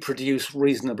can reproduce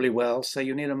reasonably well, so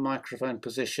you need a microphone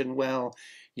position, well,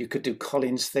 you could do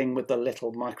Collins' thing with the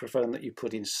little microphone that you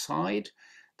put inside.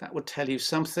 That would tell you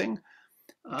something.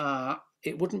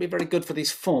 It wouldn't be very good for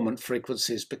these formant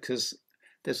frequencies because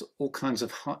there's all kinds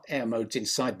of hot air modes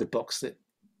inside the box that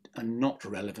are not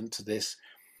relevant to this.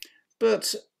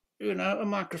 But, you know, a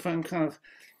microphone kind of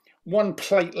one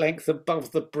plate length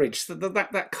above the bridge,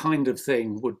 that kind of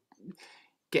thing would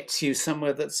get you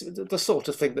somewhere. That's the sort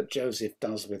of thing that Joseph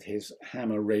does with his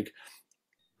hammer rig.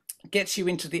 Gets you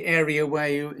into the area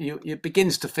where it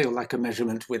begins to feel like a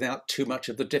measurement without too much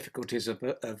of the difficulties of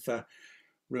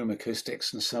room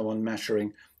acoustics and so on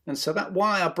measuring. And so that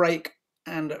wire break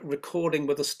and recording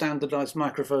with a standardized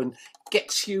microphone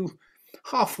gets you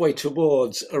halfway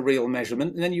towards a real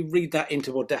measurement, and then you read that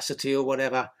into Audacity or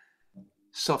whatever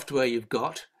software you've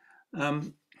got.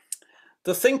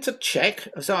 The thing to check,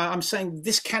 so I'm saying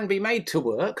this can be made to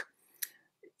work.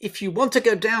 If you want to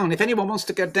go down, if anyone wants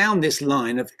to go down this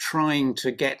line of trying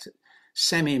to get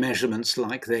semi-measurements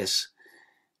like this,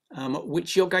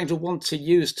 which you're going to want to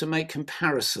use to make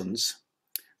comparisons,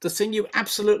 the thing you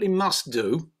absolutely must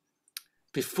do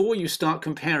before you start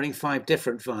comparing 5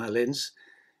 different violins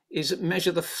is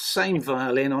measure the same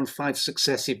violin on 5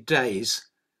 successive days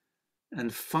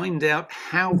and find out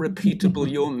how repeatable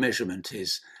your measurement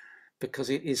is, because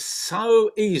it is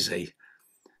so easy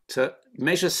to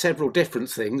measure several different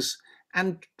things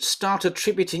and start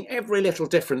attributing every little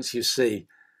difference you see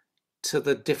to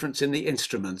the difference in the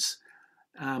instruments.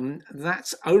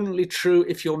 That's only true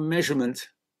if your measurement,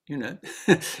 you know,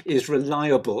 is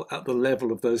reliable at the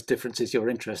level of those differences you're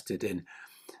interested in.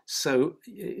 So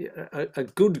a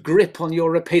good grip on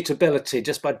your repeatability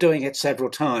just by doing it several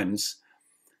times.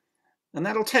 And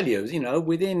that'll tell you, you know,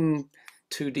 within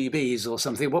 2 dBs or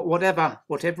something,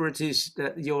 whatever it is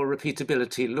that your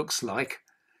repeatability looks like,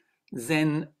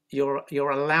 then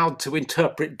you're allowed to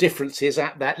interpret differences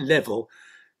at that level,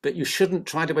 but you shouldn't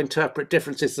try to interpret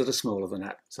differences that are smaller than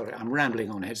that. Sorry, I'm rambling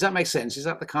on here. Does that make sense? Is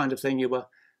that the kind of thing you were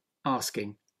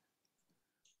asking?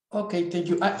 Okay, thank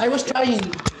you. I was trying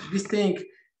this thing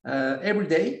every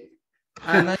day,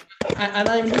 and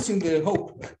I'm losing the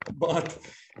hope, but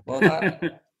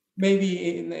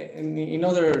maybe in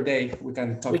another day we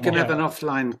can talk. We can have an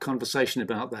offline conversation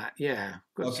about that. Yeah.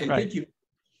 Okay, Right. thank you.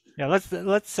 Yeah,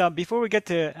 let's before we get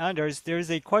to Anders,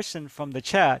 there's a question from the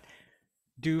chat.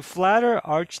 Do flatter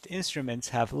arched instruments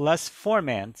have less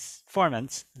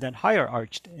formants than higher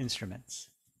arched instruments?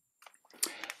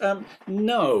 No,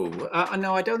 no,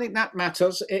 I don't think that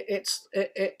matters. It's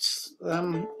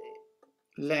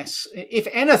less. If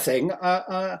anything,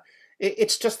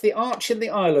 It's just the arch in the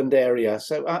island area.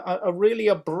 So a really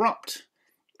abrupt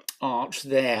arch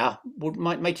there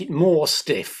might make it more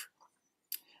stiff.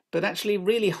 But actually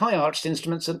really high arched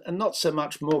instruments are not so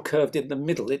much more curved in the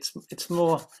middle. It's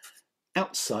more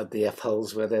outside the F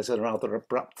holes where there's a rather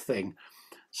abrupt thing.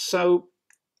 So,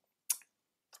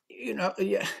 you know,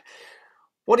 yeah,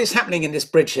 what is happening in this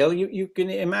bridge hill? You can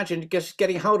imagine just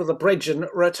getting hold of the bridge and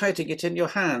rotating it in your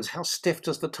hands. How stiff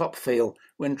does the top feel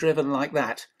when driven like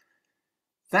that?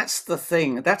 That's the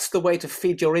thing. That's the way to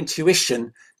feed your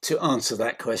intuition to answer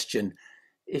that question.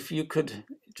 If you could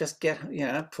just get,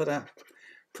 put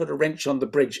a wrench on the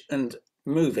bridge and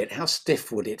move it, how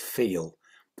stiff would it feel?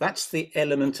 That's the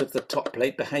element of the top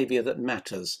plate behavior that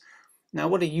matters. Now,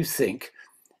 what do you think?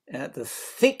 The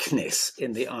thickness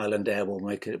in the island air will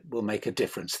make a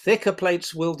difference. Thicker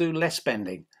plates will do less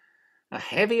bending. A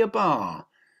heavier bar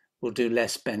will do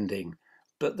less bending.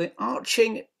 But the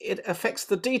arching, it affects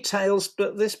the details,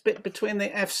 but this bit between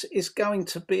the Fs is going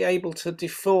to be able to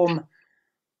deform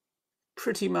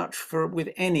pretty much with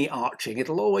any arching.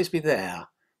 It'll always be there.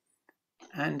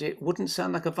 And it wouldn't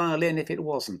sound like a violin if it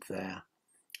wasn't there.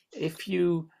 If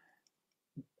you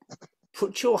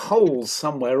put your holes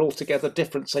somewhere altogether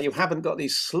different, so you haven't got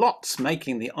these slots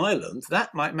making the island,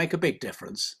 that might make a big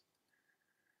difference.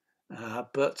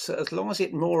 But as long as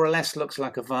it more or less looks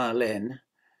like a violin,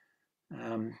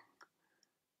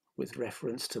 with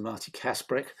reference to Marty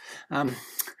Kasprick,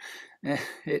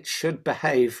 it should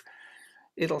behave.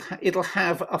 It'll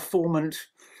have a formant,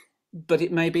 but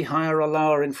it may be higher or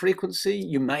lower in frequency.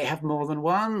 You may have more than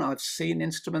one. I've seen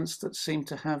instruments that seem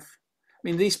to have, I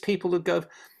mean, these people who go,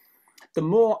 the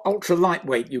more ultra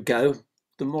lightweight you go,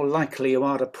 the more likely you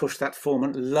are to push that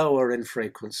formant lower in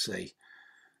frequency.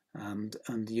 And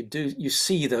you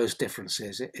see those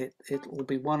differences. It will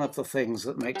be one of the things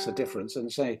that makes a difference.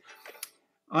 And say,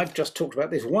 I've just talked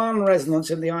about this one resonance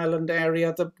in the island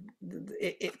area.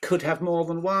 It could have more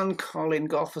than one. Colin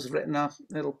Goff has written a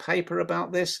little paper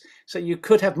about this. So you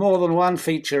could have more than one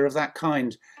feature of that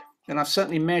kind. And I've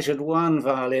certainly measured one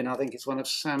violin. I think it's one of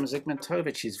Sam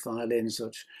Zygmuntovich's violins,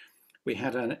 which we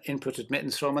had an input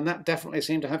admittance from, and that definitely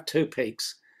seemed to have two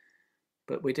peaks.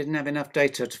 But we didn't have enough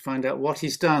data to find out what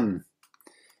he's done.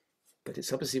 But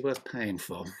it's obviously worth paying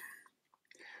for.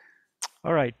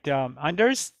 All right,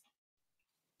 Anders?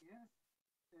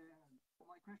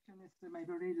 My question is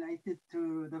maybe related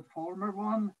to the former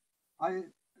one. I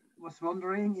was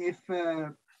wondering if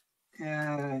there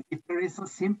is a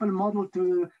simple model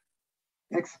to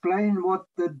explain what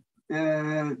the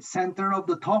center of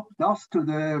the top does to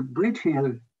the bridge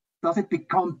hill. Does it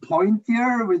become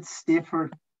pointier with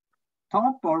stiffer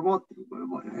top, or what?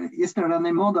 Is there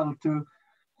any model to?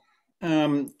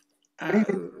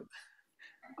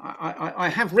 I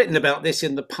have written about this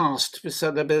in the past.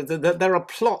 So there are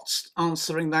plots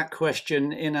answering that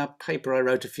question in a paper I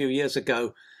wrote a few years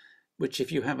ago, which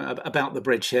if you have about the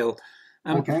bridge hill.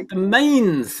 Okay. The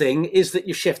main thing is that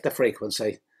you shift the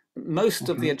frequency. Most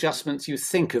of the adjustments you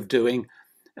think of doing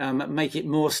make it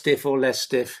more stiff or less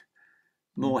stiff,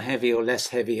 more heavy or less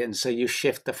heavy, and so you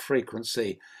shift the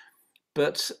frequency.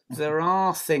 But there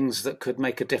are things that could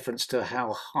make a difference to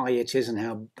how high it is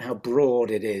and how broad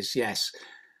it is, yes.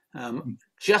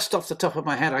 Just off the top of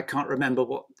my head, I can't remember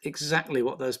exactly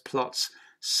what those plots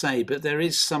say, but there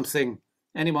is something.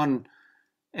 Anyone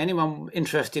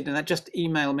interested in that, just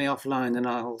email me offline and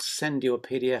I'll send you a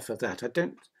PDF of that.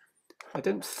 I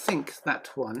don't think that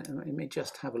one, let me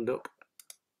just have a look.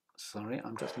 Sorry,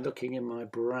 I'm just looking in my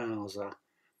browser.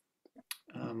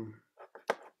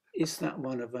 Is that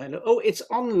one available? Oh, it's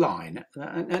online.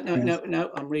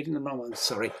 No, I'm reading the wrong one,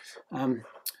 sorry.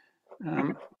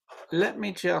 Let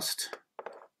me just,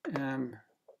 I've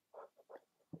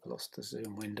lost the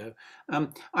Zoom window.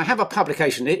 I have a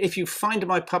publication. If you find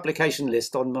my publication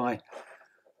list on my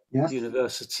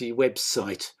university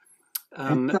website.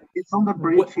 It's on the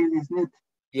bridge hill, isn't it?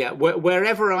 Yeah,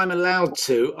 wherever I'm allowed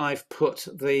to, I've put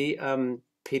the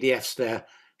PDFs there,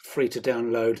 free to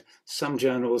download. Some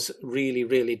journals really,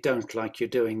 really don't like you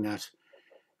doing that.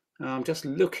 I'm just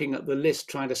looking at the list,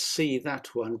 trying to see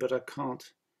that one, but I can't.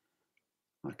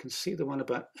 I can see the one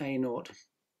about A0.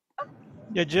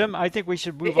 Yeah, Jim, I think we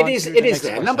should move on. It is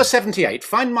there. Question. Number 78.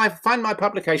 Find my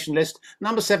publication list.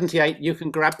 Number 78. You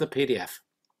can grab the PDF.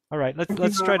 All right.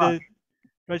 Let's try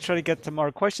to get some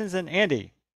more questions. And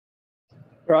Andy.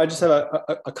 Well, I just have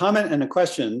a comment and a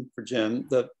question for Jim.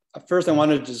 First, I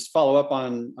wanted to just follow up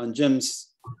on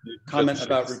Jim's comment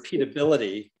about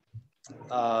repeatability.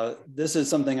 This is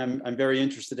something I'm very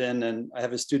interested in, and I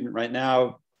have a student right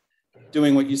now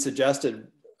doing what you suggested,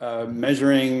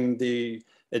 measuring the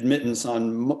admittance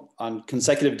on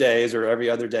consecutive days or every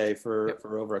other day for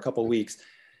over a couple of weeks,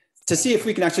 to see if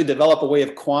we can actually develop a way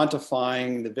of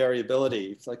quantifying the variability.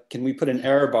 It's like, can we put an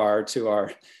error bar to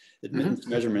our admittance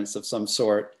measurements of some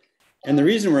sort? And the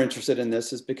reason we're interested in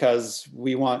this is because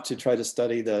we want to try to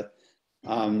study the,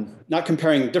 not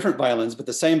comparing different violins, but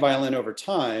the same violin over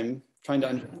time, trying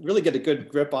to really get a good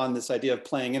grip on this idea of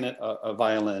playing in a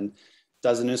violin.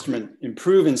 Does an instrument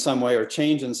improve in some way or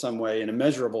change in some way in a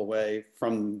measurable way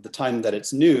from the time that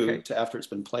it's new to after it's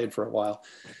been played for a while?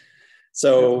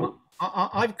 So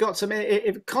I've got some,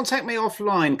 contact me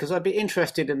offline because I'd be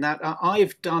interested in that.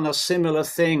 I've done a similar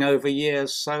thing over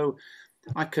years, so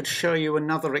I could show you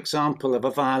another example of a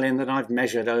violin that I've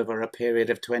measured over a period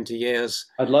of 20 years.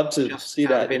 I'd love to see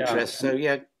that. Of interest. So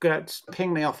yeah,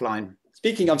 ping me offline.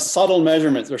 Speaking of subtle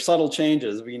measurements or subtle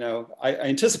changes, you know, I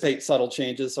anticipate subtle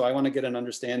changes, so I want to get an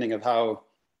understanding of how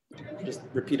just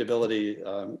repeatability.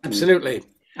 Absolutely.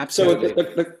 So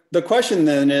the question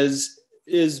then is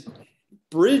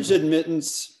bridge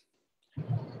admittance,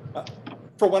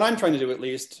 for what I'm trying to do at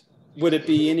least, would it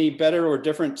be any better or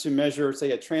different to measure,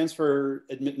 say, a transfer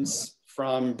admittance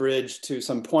from bridge to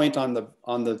some point on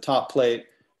the top plate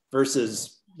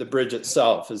versus the bridge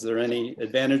itself? Is there any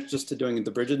advantage just to doing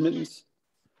the bridge admittance?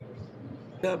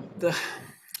 The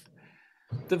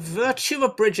virtue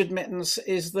of bridge admittance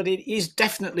is that it is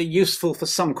definitely useful for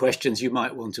some questions you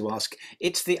might want to ask.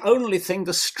 It's the only thing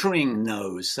the string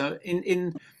knows. So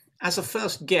as a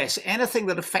first guess, anything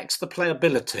that affects the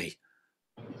playability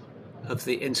of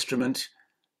the instrument,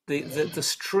 the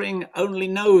string only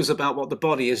knows about what the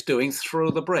body is doing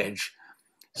through the bridge.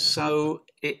 So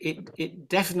it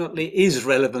definitely is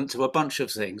relevant to a bunch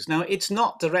of things. Now, it's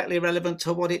not directly relevant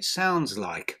to what it sounds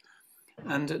like,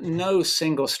 and no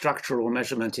single structural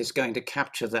measurement is going to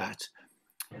capture that.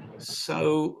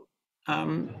 So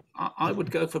I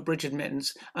would go for bridge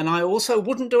admittance, and I also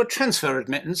wouldn't do a transfer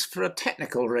admittance for a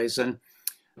technical reason.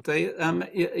 For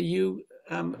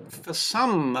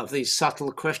some of these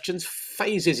subtle questions,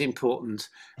 phase is important,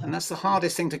 and that's the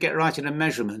hardest thing to get right in a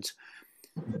measurement.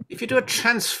 If you do a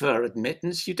transfer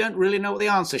admittance, you don't really know what the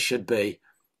answer should be.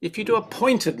 If you do a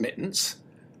point admittance,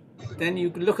 then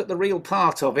you look at the real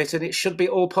part of it and it should be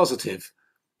all positive.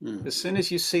 As soon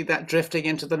as you see that drifting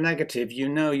into the negative, you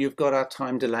know you've got a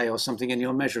time delay or something in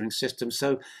your measuring system.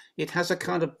 So it has a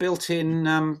kind of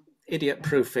built-in idiot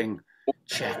proofing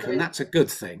check, and that's a good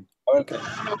thing. Okay.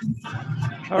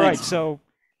 All right, so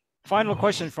final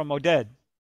question from Oded.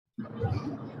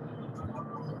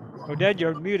 Oded,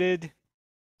 you're muted.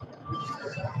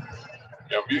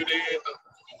 You're muted.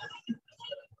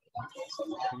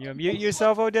 Can you unmute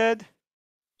yourself, Oded?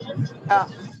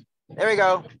 There we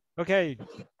go. Okay.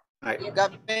 You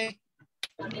got me?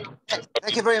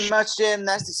 Thank you very much, Jim.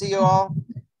 Nice to see you all.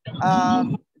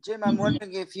 Jim, I'm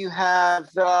wondering if you have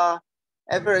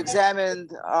ever examined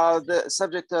the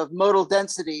subject of modal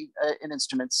density in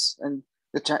instruments and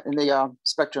in the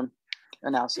spectrum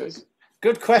analysis.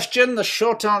 Good question. The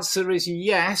short answer is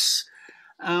yes.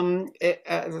 For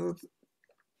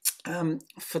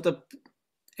the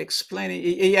explaining,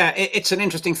 yeah, it's an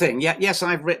interesting thing. Yeah, yes,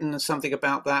 I've written something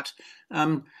about that.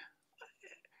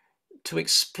 To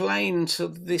explain to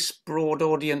this broad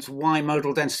audience why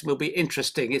modal density will be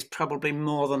interesting is probably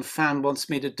more than Fan wants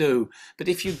me to do. But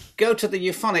if you go to the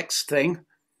euphonics thing,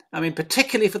 I mean,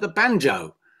 particularly for the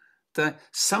banjo,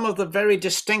 some of the very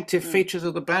distinctive features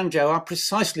of the banjo are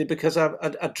precisely because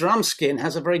a drum skin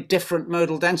has a very different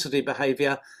modal density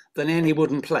behavior than any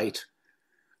wooden plate.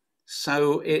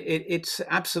 So it's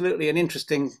absolutely an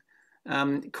interesting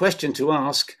question to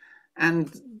ask.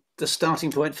 And the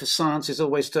starting point for science is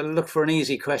always to look for an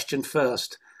easy question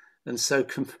first. And so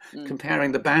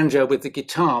comparing the banjo with the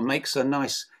guitar makes a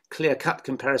nice clear-cut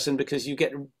comparison because you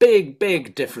get big,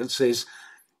 big differences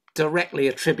directly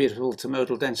attributable to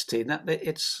modal density.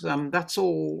 That's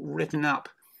all written up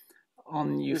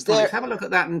on euphonics. Have a look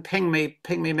at that and ping me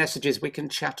messages. We can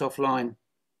chat offline.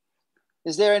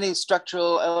 Is there any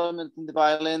structural element in the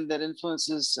violin that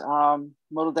influences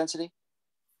modal density?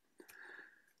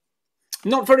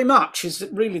 Not very much is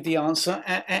really the answer.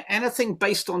 Anything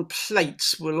based on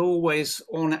plates will always,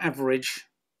 on average,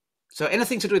 so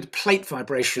anything to do with plate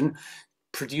vibration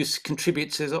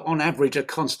contributes on average a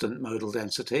constant modal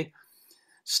density.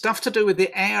 Stuff to do with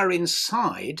the air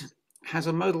inside has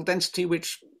a modal density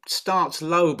which starts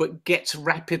low but gets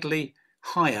rapidly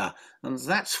higher, and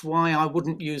that's why I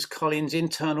wouldn't use Collins'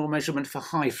 internal measurement for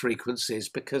high frequencies,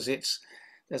 because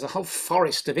there's a whole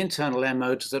forest of internal air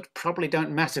modes that probably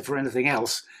don't matter for anything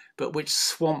else, but which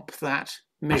swamp that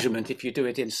measurement if you do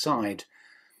it inside.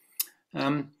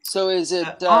 So is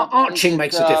it arching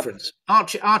makes a difference.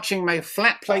 Arching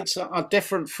flat plates are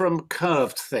different from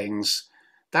curved things.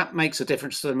 That makes a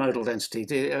difference to the modal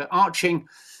density. Arching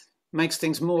makes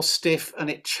things more stiff and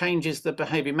it changes the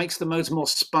behavior, makes the modes more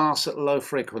sparse at low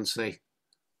frequency.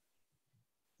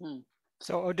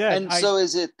 So Oded, and so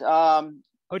is it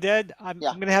Oded, I'm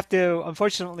going to have to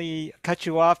unfortunately cut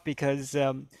you off because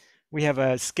we have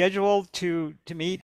a schedule to meet